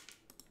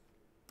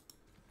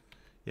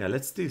yeah,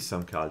 let's steal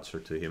some culture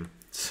to him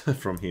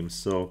from him,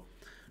 so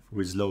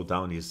we slow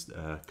down his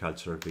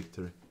cultural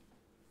victory,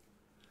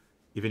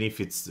 even if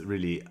it's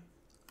really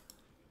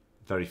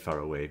very far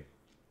away,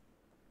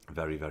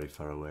 very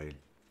far away.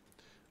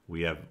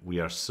 We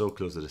are so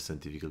close to the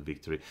scientific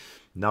victory.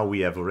 Now we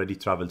have already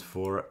traveled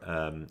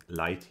 4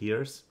 light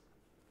years.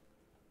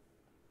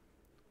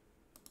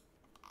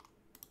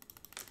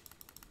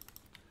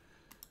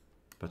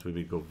 But we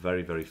will go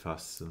very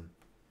fast soon.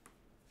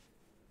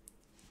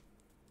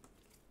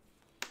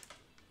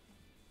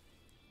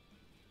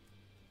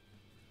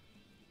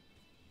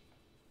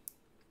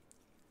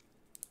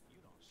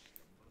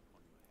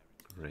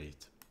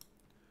 Great.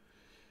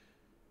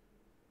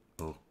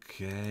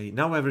 Okay,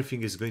 now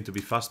everything is going to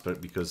be faster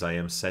because I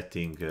am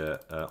setting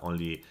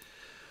only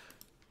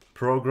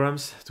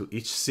programs to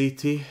each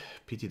city.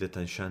 Pity that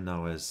Anshan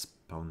now has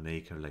Pound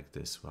Maker like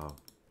this. Wow.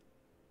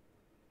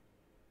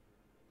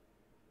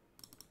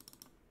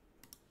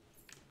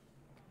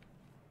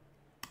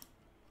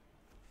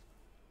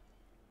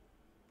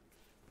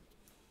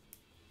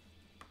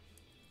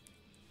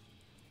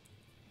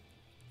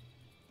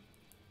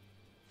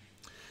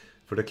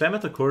 For the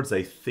climate accords,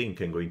 I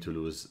think I'm going to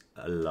lose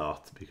a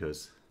lot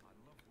because,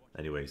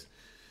 anyways,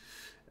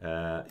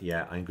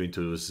 yeah, I'm going to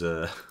lose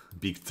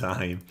big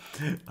time.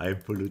 I'm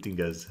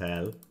polluting as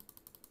hell.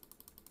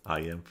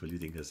 I am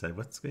polluting as hell.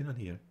 What's going on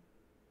here?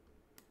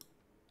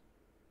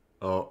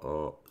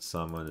 Oh,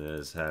 someone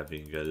is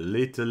having a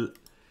little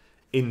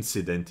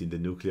incident in the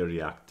nuclear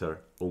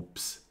reactor.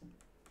 Oops.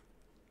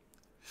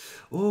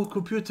 Oh,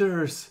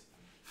 computers!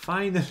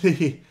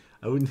 Finally!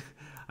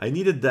 I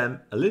needed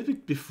them a little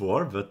bit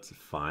before, but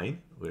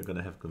fine. We're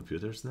gonna have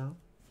computers now.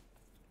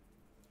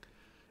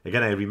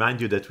 Again, I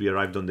remind you that we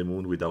arrived on the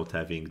moon without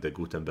having the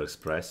Gutenberg's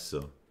press,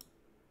 so...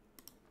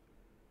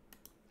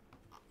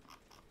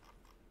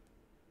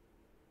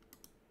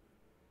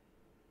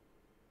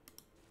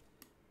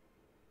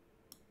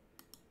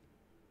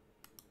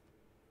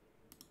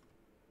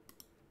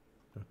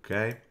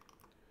 Okay.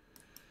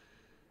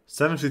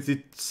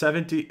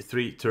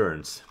 73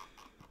 turns.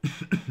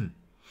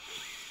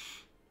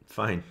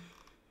 Fine.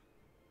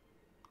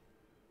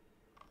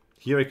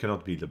 Here I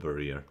cannot build a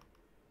barrier.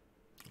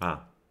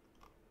 Ah.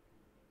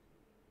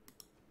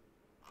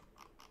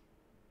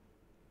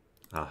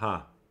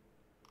 Aha.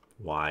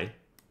 Why?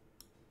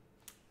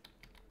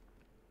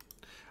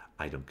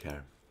 I don't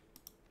care.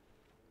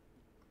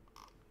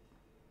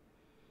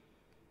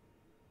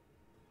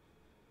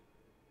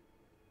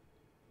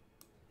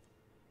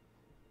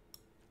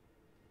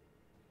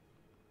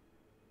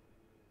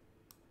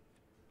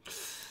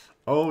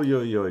 Oh,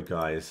 yo,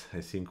 guys.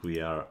 I think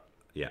we are,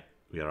 yeah,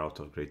 we are out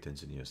of great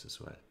engineers as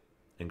well.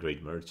 And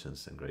great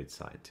merchants and great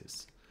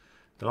scientists.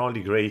 There are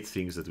only great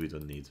things that we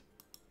don't need.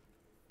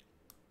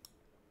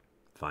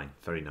 fine,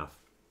 fair enough.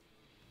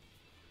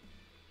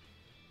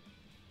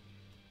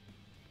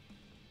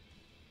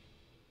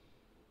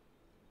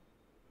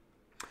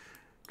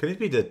 Can it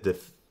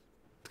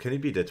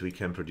be that we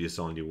can produce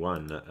only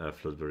one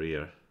float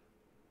barrier?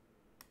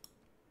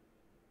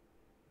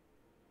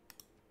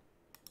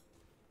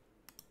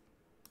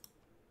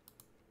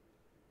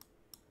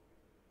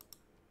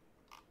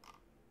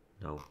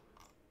 No.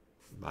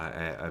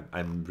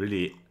 I'm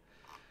really...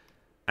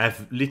 I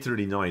have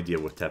literally no idea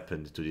what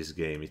happened to this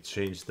game. It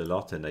changed a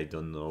lot and I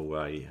don't know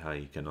why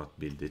I cannot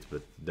build it,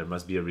 but there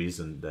must be a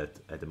reason that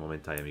at the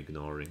moment I am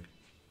ignoring.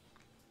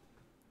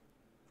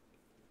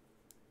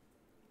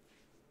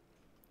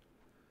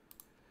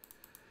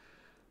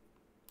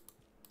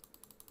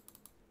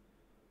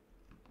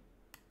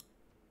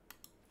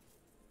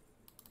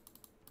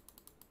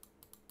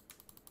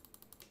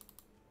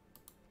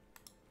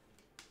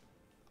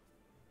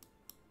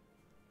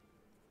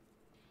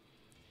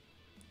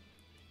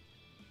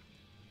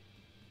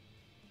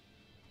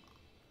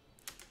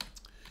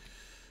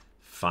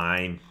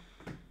 Fine.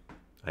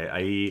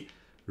 I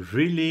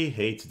really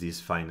hate this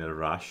final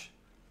rush.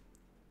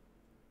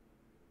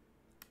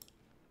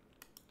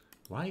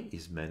 Why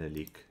is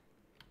Menelik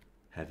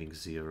having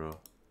 0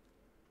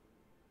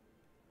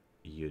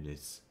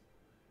 units?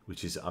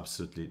 Which is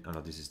absolutely... Oh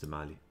no, this is the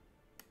Mali.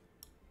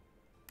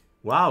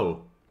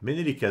 Wow!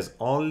 Menelik has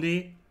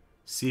only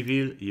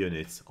civil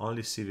units.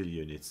 Only civil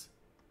units.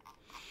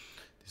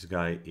 This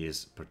guy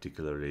is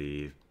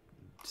particularly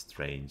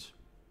strange.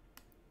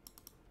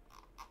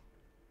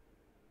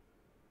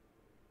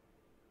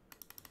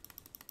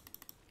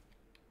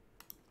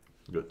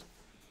 Good.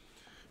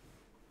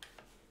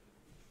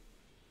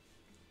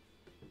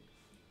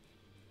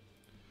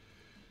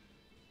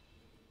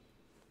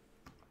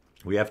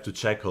 We have to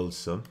check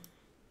also.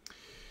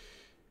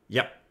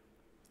 Yep.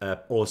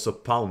 Also,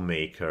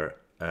 Palmmaker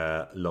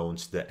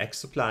launched the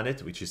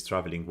exoplanet, which is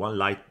traveling 1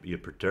 light year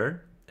per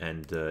turn,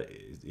 and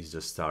it's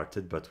just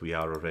started. But we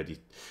are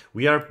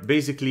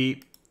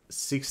basically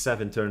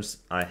 6-7 turns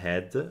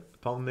ahead,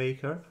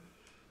 Palmmaker,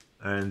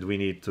 and we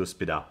need to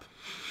speed up.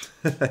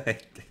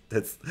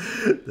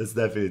 That's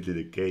definitely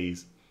the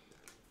case.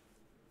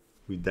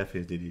 We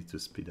definitely need to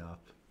speed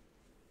up.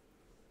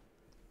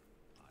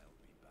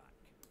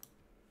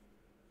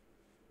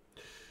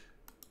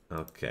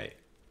 Okay.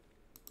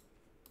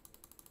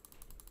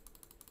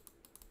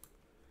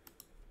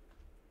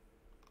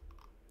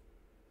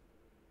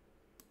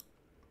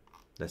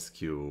 Let's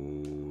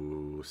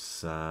queue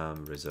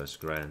some research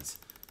grants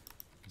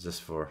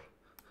just for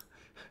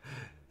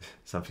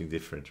something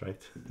different,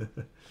 right?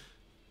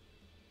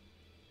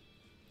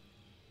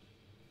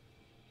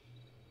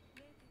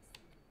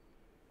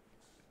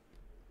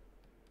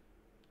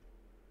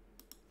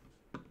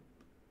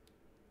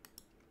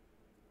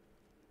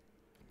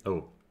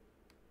 Oh.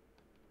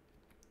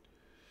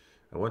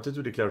 I wanted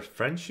to declare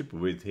friendship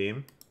with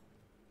him.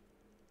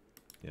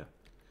 Yeah.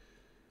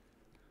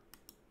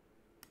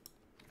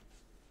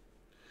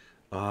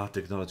 Ah,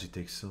 technology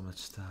takes so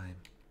much time.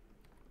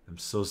 I'm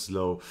so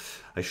slow.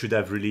 I should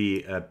have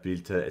really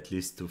built at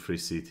least 2 free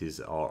cities,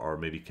 or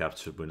maybe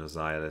captured Buenos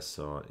Aires.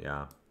 So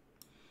yeah,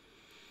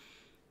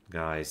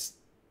 guys,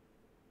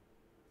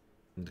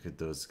 look at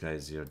those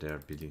guys here. They're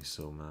building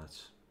so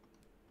much.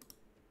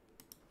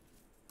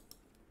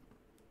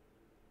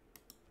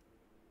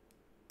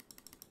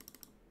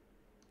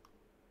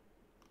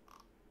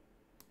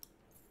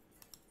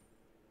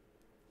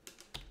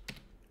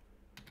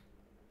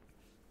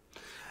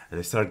 And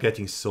I start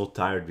getting so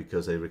tired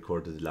because I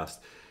recorded the last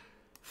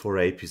 4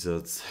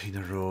 episodes in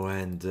a row,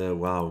 and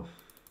wow.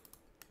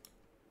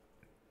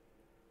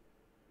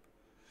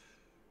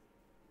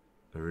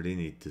 I really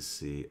need to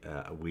see.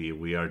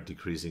 We are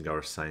decreasing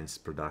our science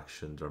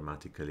production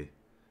dramatically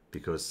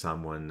because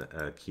someone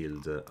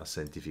killed a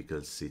scientific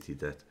city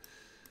that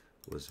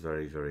was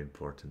very, very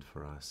important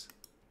for us.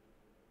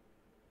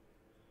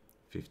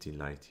 15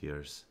 light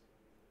years.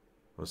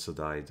 Also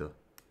Dido.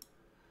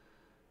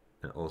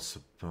 And also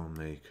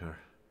Palmmaker.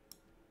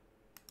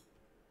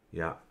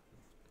 Yeah.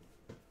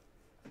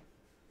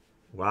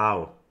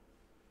 Wow.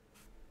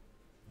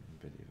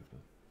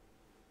 Unbelievable.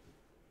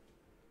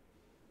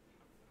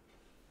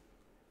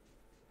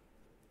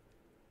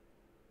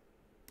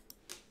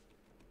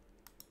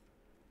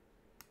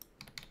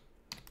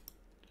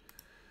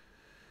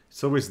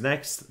 It's always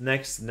next,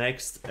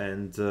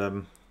 and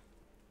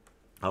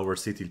our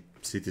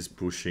city's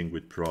pushing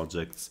with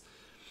projects.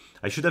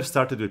 I should have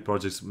started with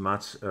projects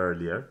much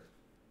earlier.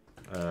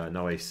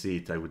 Now I see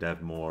it. I would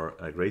have more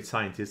great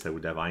scientists. I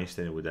would have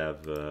Einstein. I would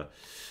have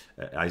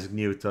Isaac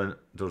Newton.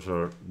 Those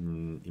are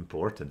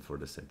important for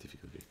the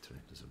scientific victory.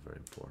 Those are very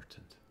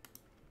important.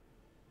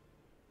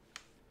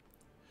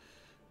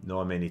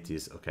 No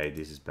amenities. Okay,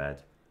 this is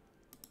bad.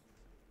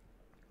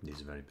 This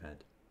is very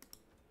bad.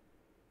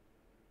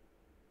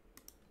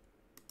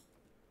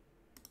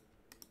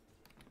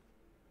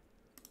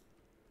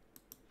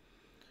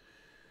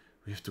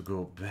 We have to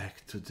go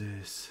back to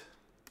this.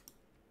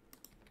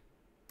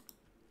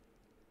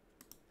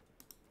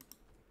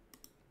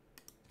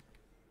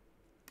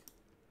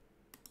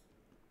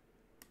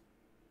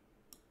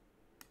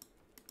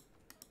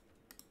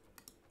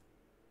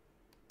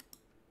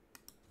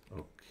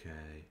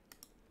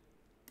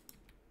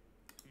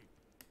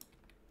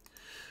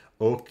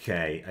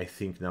 Okay, I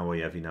think now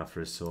we have enough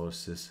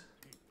resources.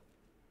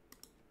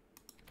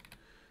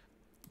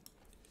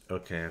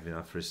 Okay, I have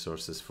enough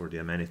resources for the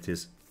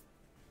amenities.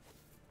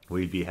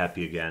 We'll be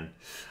happy again.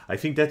 I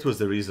think that was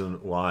the reason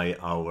why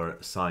our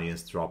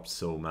science dropped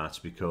so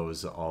much,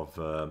 because of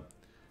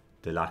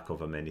the lack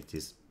of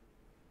amenities.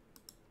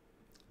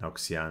 Now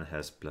Xian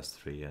has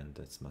 +3 and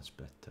that's much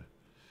better.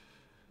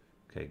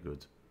 Okay,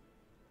 good.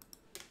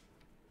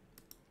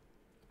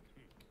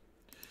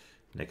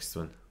 Next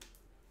one.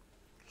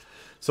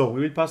 So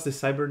we will pass the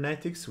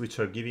cybernetics, which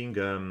are giving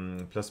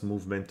plus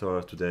movement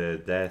to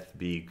the death,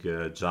 big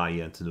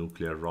giant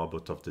nuclear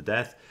robot of the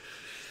death,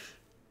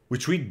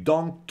 which we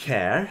don't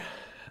care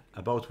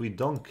about. We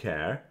don't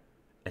care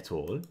at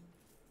all.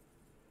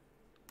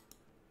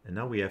 And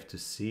now we have to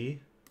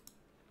see.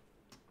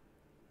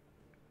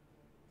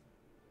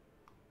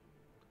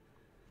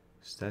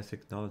 Stat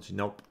technology.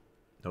 Nope.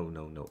 No,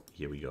 no, no.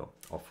 Here we go.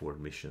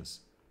 Off-world missions.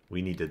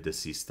 We needed the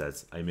C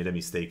stats. I made a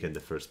mistake in the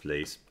first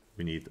place.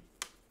 We need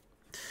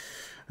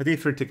a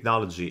different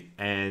technology.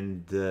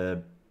 And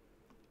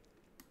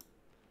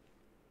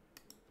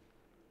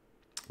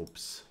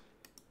oops.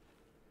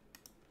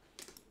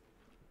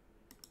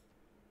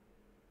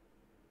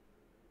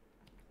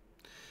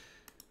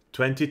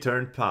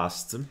 Turn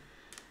passed,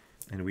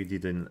 and we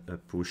didn't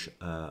push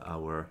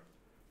our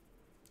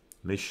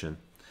mission.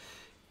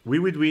 We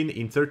would win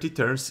in 30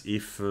 turns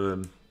if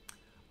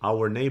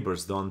our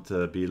neighbors don't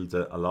build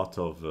a lot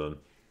of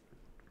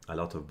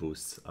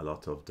boosts, a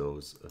lot of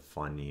those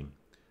funny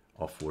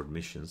off-world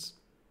missions.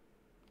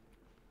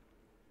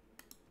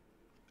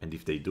 And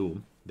if they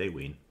do, they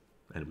win,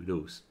 and we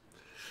lose.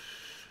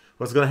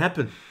 What's gonna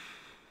happen?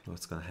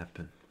 What's gonna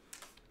happen?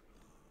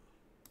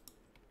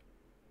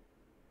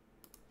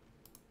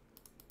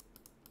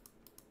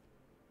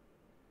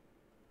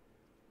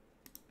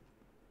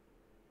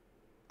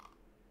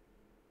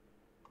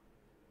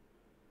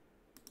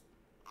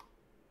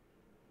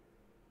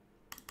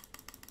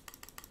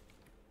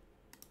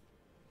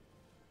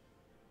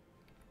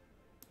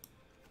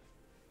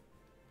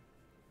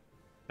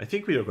 I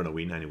think we are going to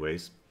win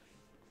anyways.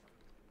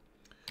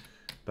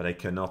 But I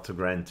cannot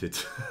grant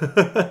it.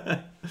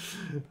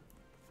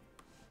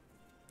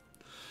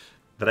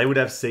 But I would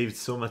have saved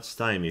so much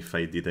time if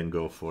I didn't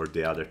go for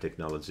the other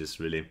technologies,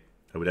 really.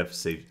 I would have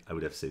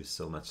saved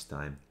so much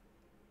time.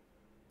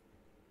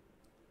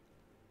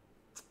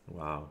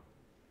 Wow.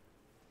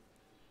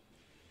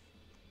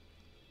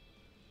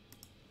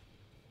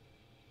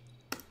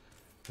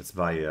 Let's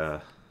buy a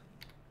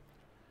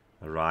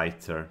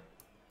writer.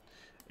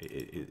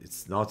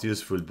 It's not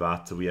useful,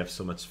 but we have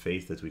so much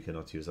faith that we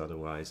cannot use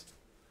otherwise.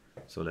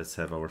 So let's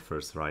have our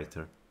first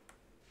writer.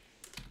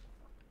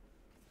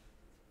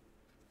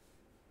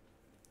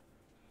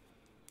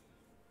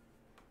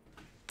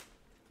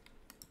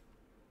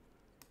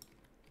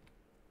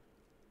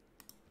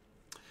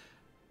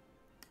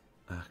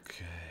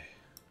 Okay.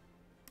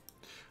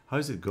 How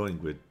is it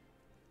going with...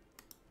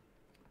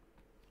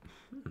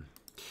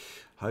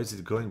 How is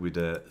it going with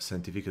the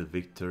scientific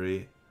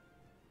victory?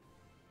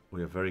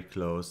 We are very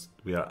close.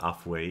 We are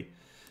halfway.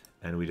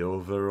 And with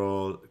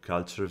overall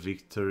culture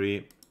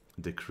victory,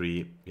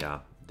 decree,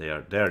 yeah,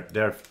 they're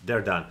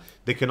done.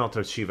 They cannot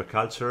achieve a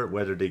culture,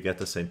 whether they get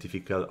a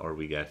scientific or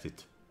we get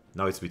it.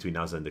 Now it's between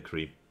us and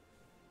decree.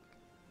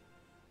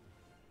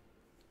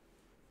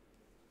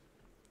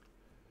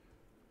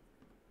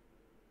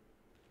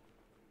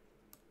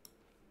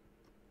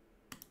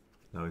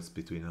 Now it's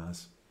between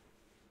us.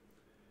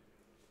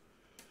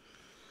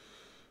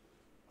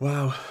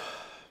 Wow.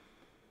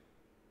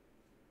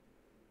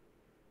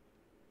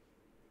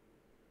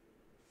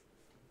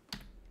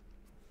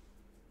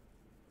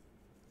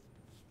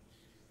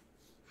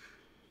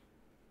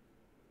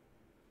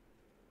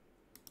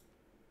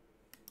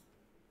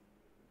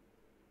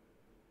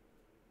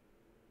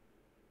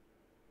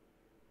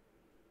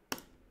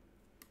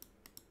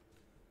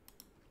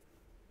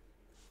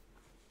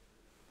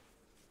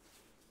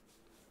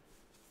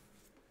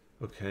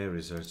 Okay,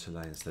 Research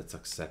Alliance, let's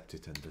accept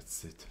it and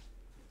that's it.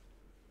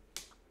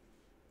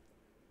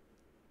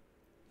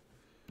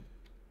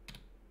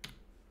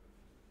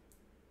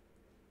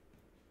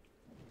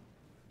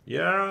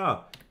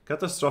 Yeah,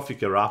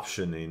 catastrophic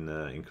eruption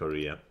in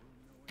Korea.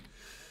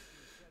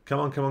 Come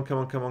on, come on, come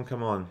on, come on,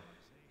 come on.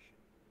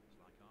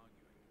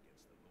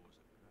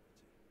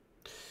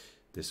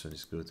 This one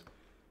is good.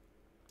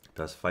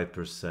 Plus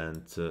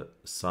 5%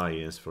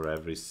 science for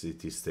every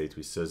city-state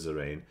with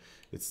suzerain.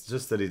 It's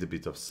just a little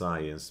bit of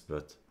science,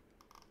 but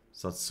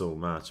it's not so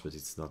much, but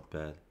it's not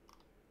bad.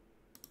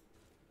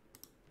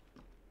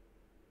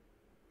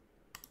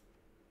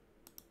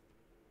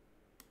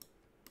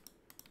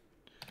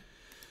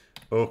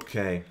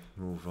 Okay,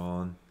 move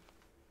on.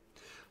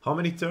 How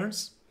many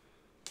turns?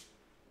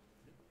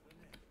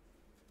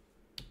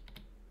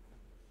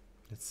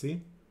 Let's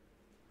see.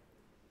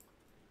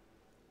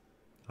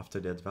 After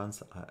the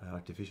advanced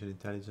artificial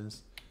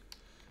intelligence.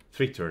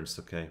 3 turns,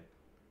 okay.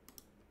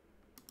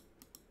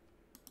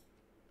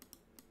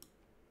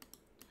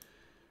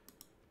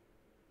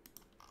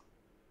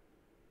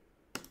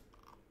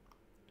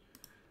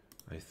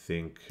 I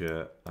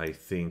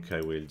think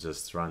I will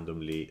just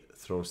randomly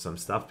throw some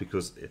stuff,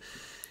 because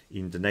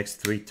in the next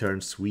 3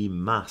 turns we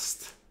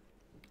must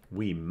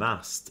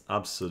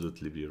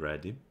absolutely be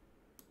ready.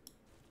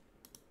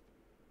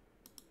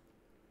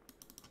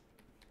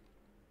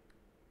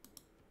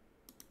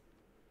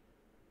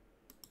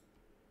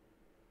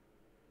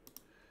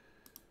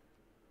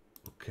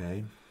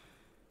 Okay.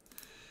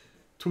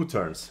 2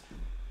 turns.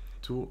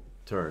 2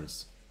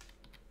 turns.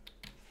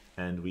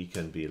 And we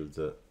can build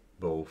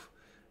both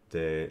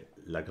the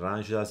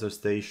Lagrange laser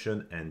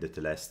station and the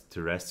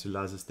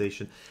terrestrial laser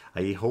station.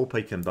 I hope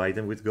I can buy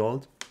them with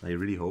gold. I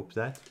really hope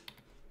that.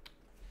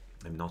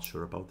 I'm not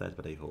sure about that,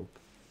 but I hope.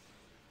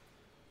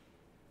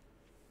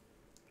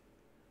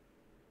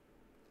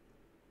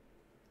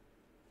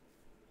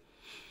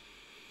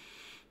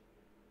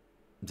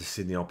 The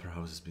Sydney Opera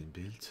House has been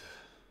built.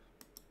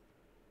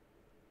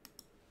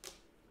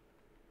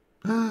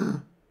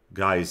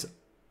 Guys,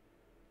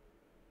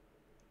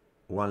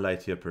 1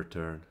 light year per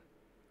turn.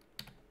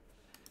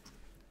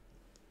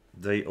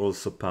 They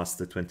also passed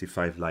the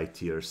 25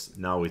 light years.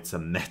 Now it's a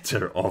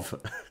matter of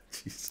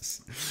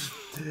Jesus.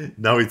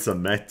 Now it's a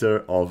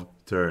matter of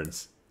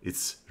turns.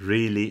 It's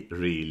really,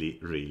 really,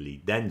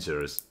 really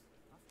dangerous.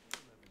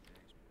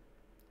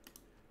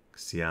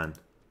 Xian.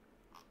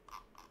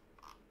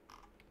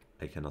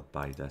 I cannot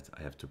buy that.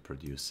 I have to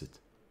produce it.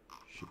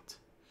 Shit.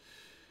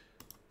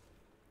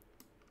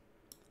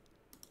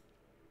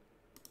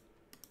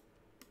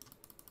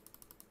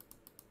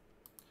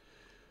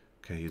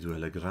 Okay, you do a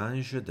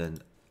Lagrange, then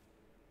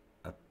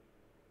a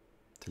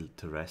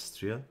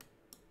terrestrial.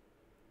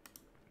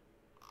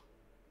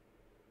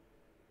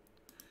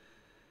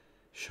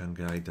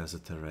 Shanghai does a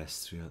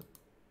terrestrial,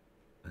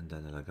 and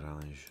then a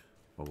Lagrange,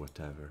 or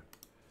whatever.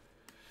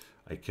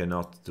 I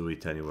cannot do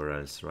it anywhere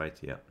else, right?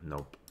 Yeah,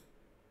 nope.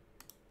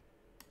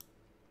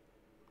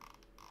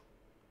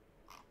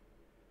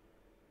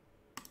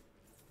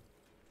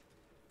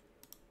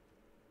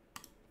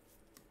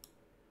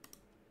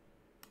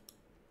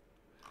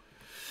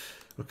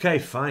 Okay,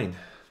 fine.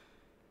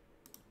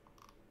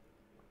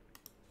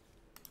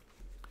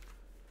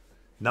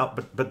 Now,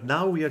 but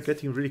now we are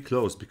getting really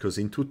close, because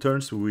in 2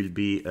 turns we will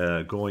be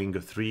going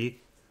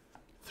three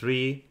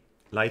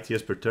light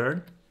years per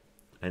turn,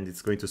 and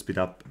it's going to speed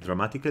up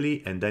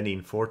dramatically. And then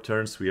in 4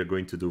 turns we are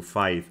going to do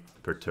 5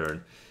 per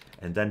turn,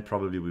 and then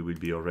probably we will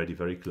be already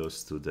very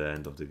close to the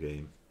end of the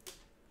game.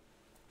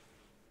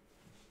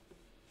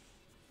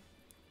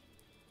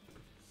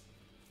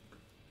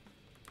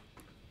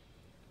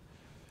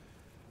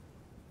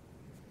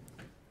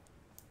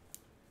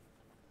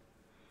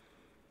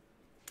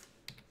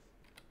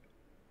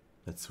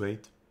 Let's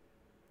wait.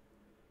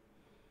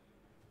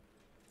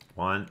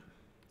 1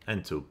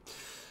 and 2.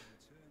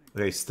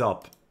 Okay,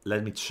 stop.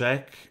 Let me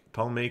check.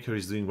 Pawn Maker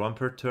is doing 1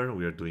 per turn.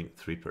 We are doing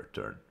 3 per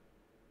turn.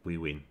 We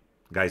win.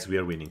 Guys, we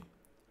are winning.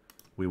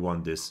 We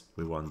won this.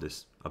 We won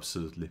this.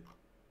 Absolutely.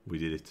 We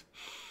did it.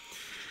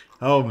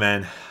 Oh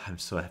man, I'm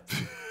so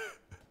happy.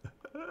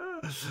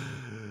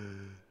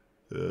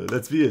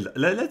 Let's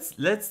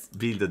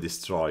build a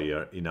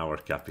destroyer in our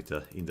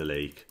capital, in the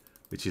lake,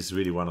 which is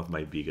really one of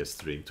my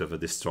biggest dreams, to have a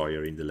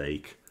destroyer in the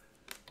lake.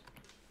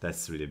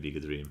 That's really a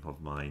big dream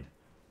of mine.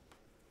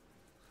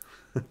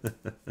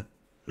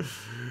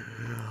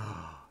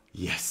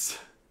 Yes.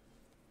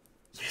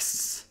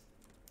 Yes.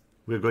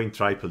 We're going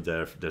triple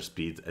their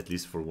speed, at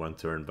least for 1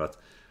 turn, but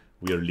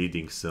we are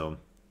leading, so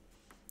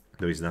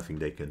there is nothing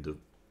they can do.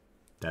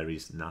 There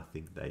is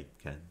nothing they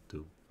can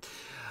do.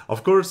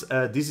 Of course,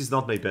 this is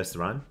not my best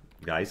run,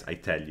 guys, I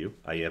tell you.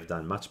 I have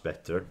done much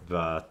better,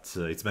 but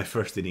it's my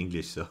first in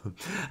English, so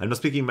I'm not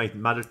speaking my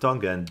mother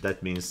tongue, and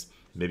that means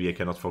maybe I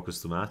cannot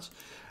focus too much.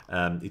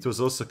 It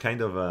was also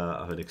kind of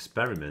an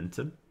experiment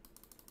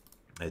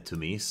to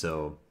me,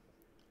 so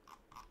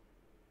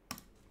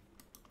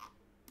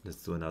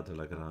let's do another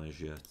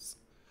Lagrange. Yes.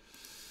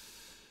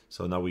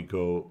 So now we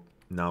go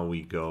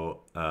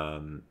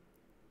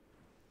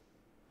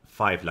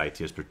 5 light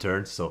years per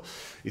turn, so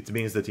it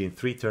means that in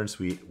 3 turns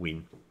we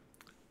win.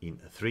 In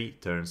 3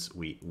 turns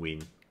we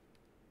win.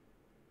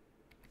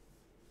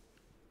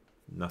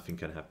 Nothing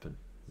can happen.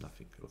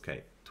 Nothing.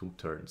 Okay, 2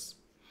 turns.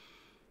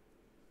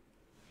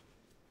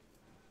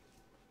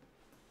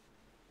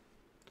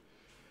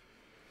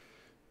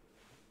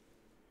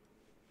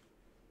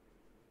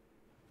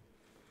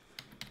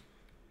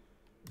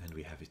 And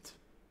we have it.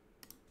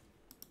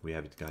 We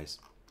have it, guys.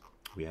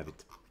 We have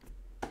it.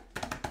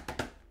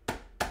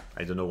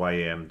 I don't know why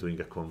I am doing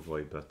a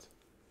convoy, but...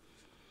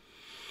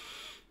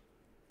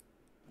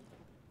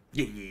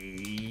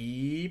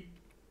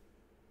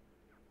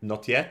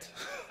 Not yet.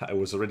 I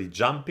was already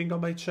jumping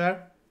on my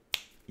chair.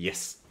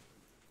 Yes.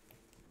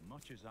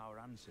 Much as our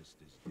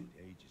ancestors did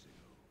ages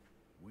ago,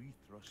 we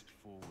thrust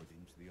forward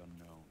into the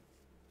unknown.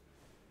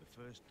 The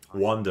first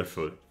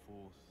wonderful. Set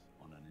forth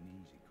on an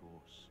uneasy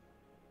course.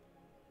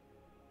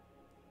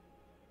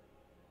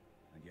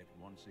 And yet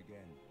once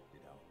again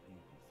did our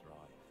people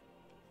thrive.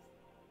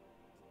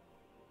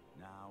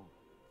 Now,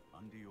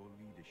 under your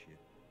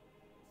leadership,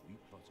 we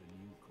plot a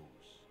new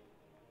course.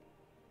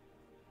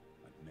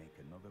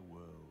 another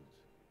world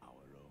our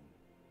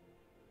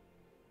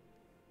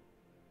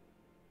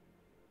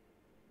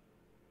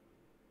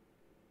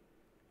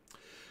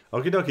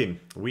own. Okie dokie,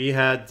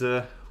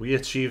 we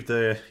achieved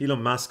the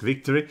Elon Musk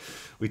victory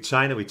with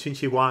China, with Qin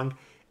Shi Huang.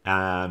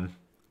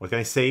 What can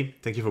I say?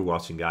 Thank you for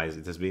watching, guys.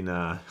 It has been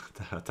a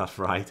tough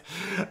ride.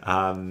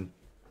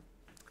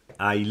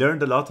 I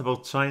learned a lot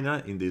about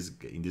China in this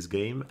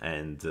game,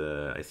 and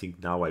I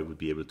think now I would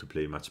be able to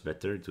play much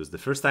better. It was the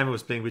first time I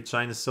was playing with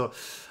China, so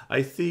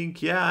I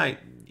think, yeah,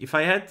 if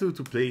I had to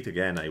play it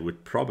again, I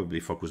would probably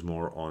focus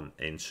more on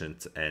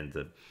ancient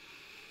and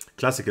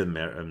classical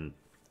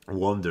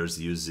wonders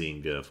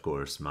using, of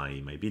course,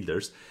 my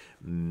builders.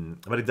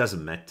 But it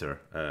doesn't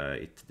matter.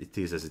 It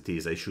is as it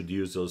is. I should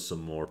use also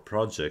more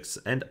projects,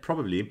 and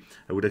probably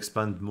I would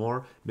expand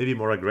more, maybe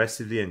more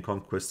aggressively, and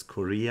conquest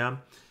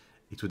Korea.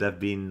 It would have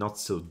been not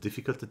so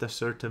difficult at a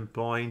certain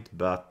point,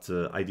 but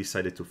I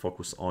decided to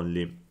focus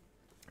only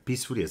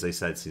peacefully, as I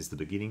said since the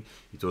beginning.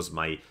 It was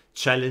my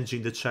challenge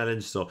in the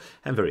challenge, so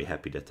I'm very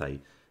happy that I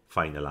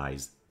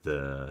finalized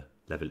the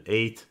level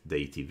 8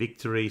 Deity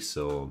victory.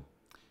 So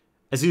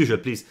as usual,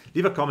 please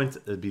leave a comment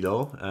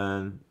below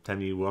and tell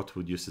me what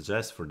would you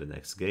suggest for the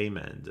next game.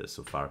 And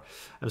so far,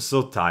 I'm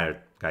so tired,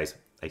 guys.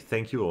 I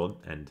thank you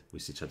all, and we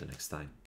see each other next time.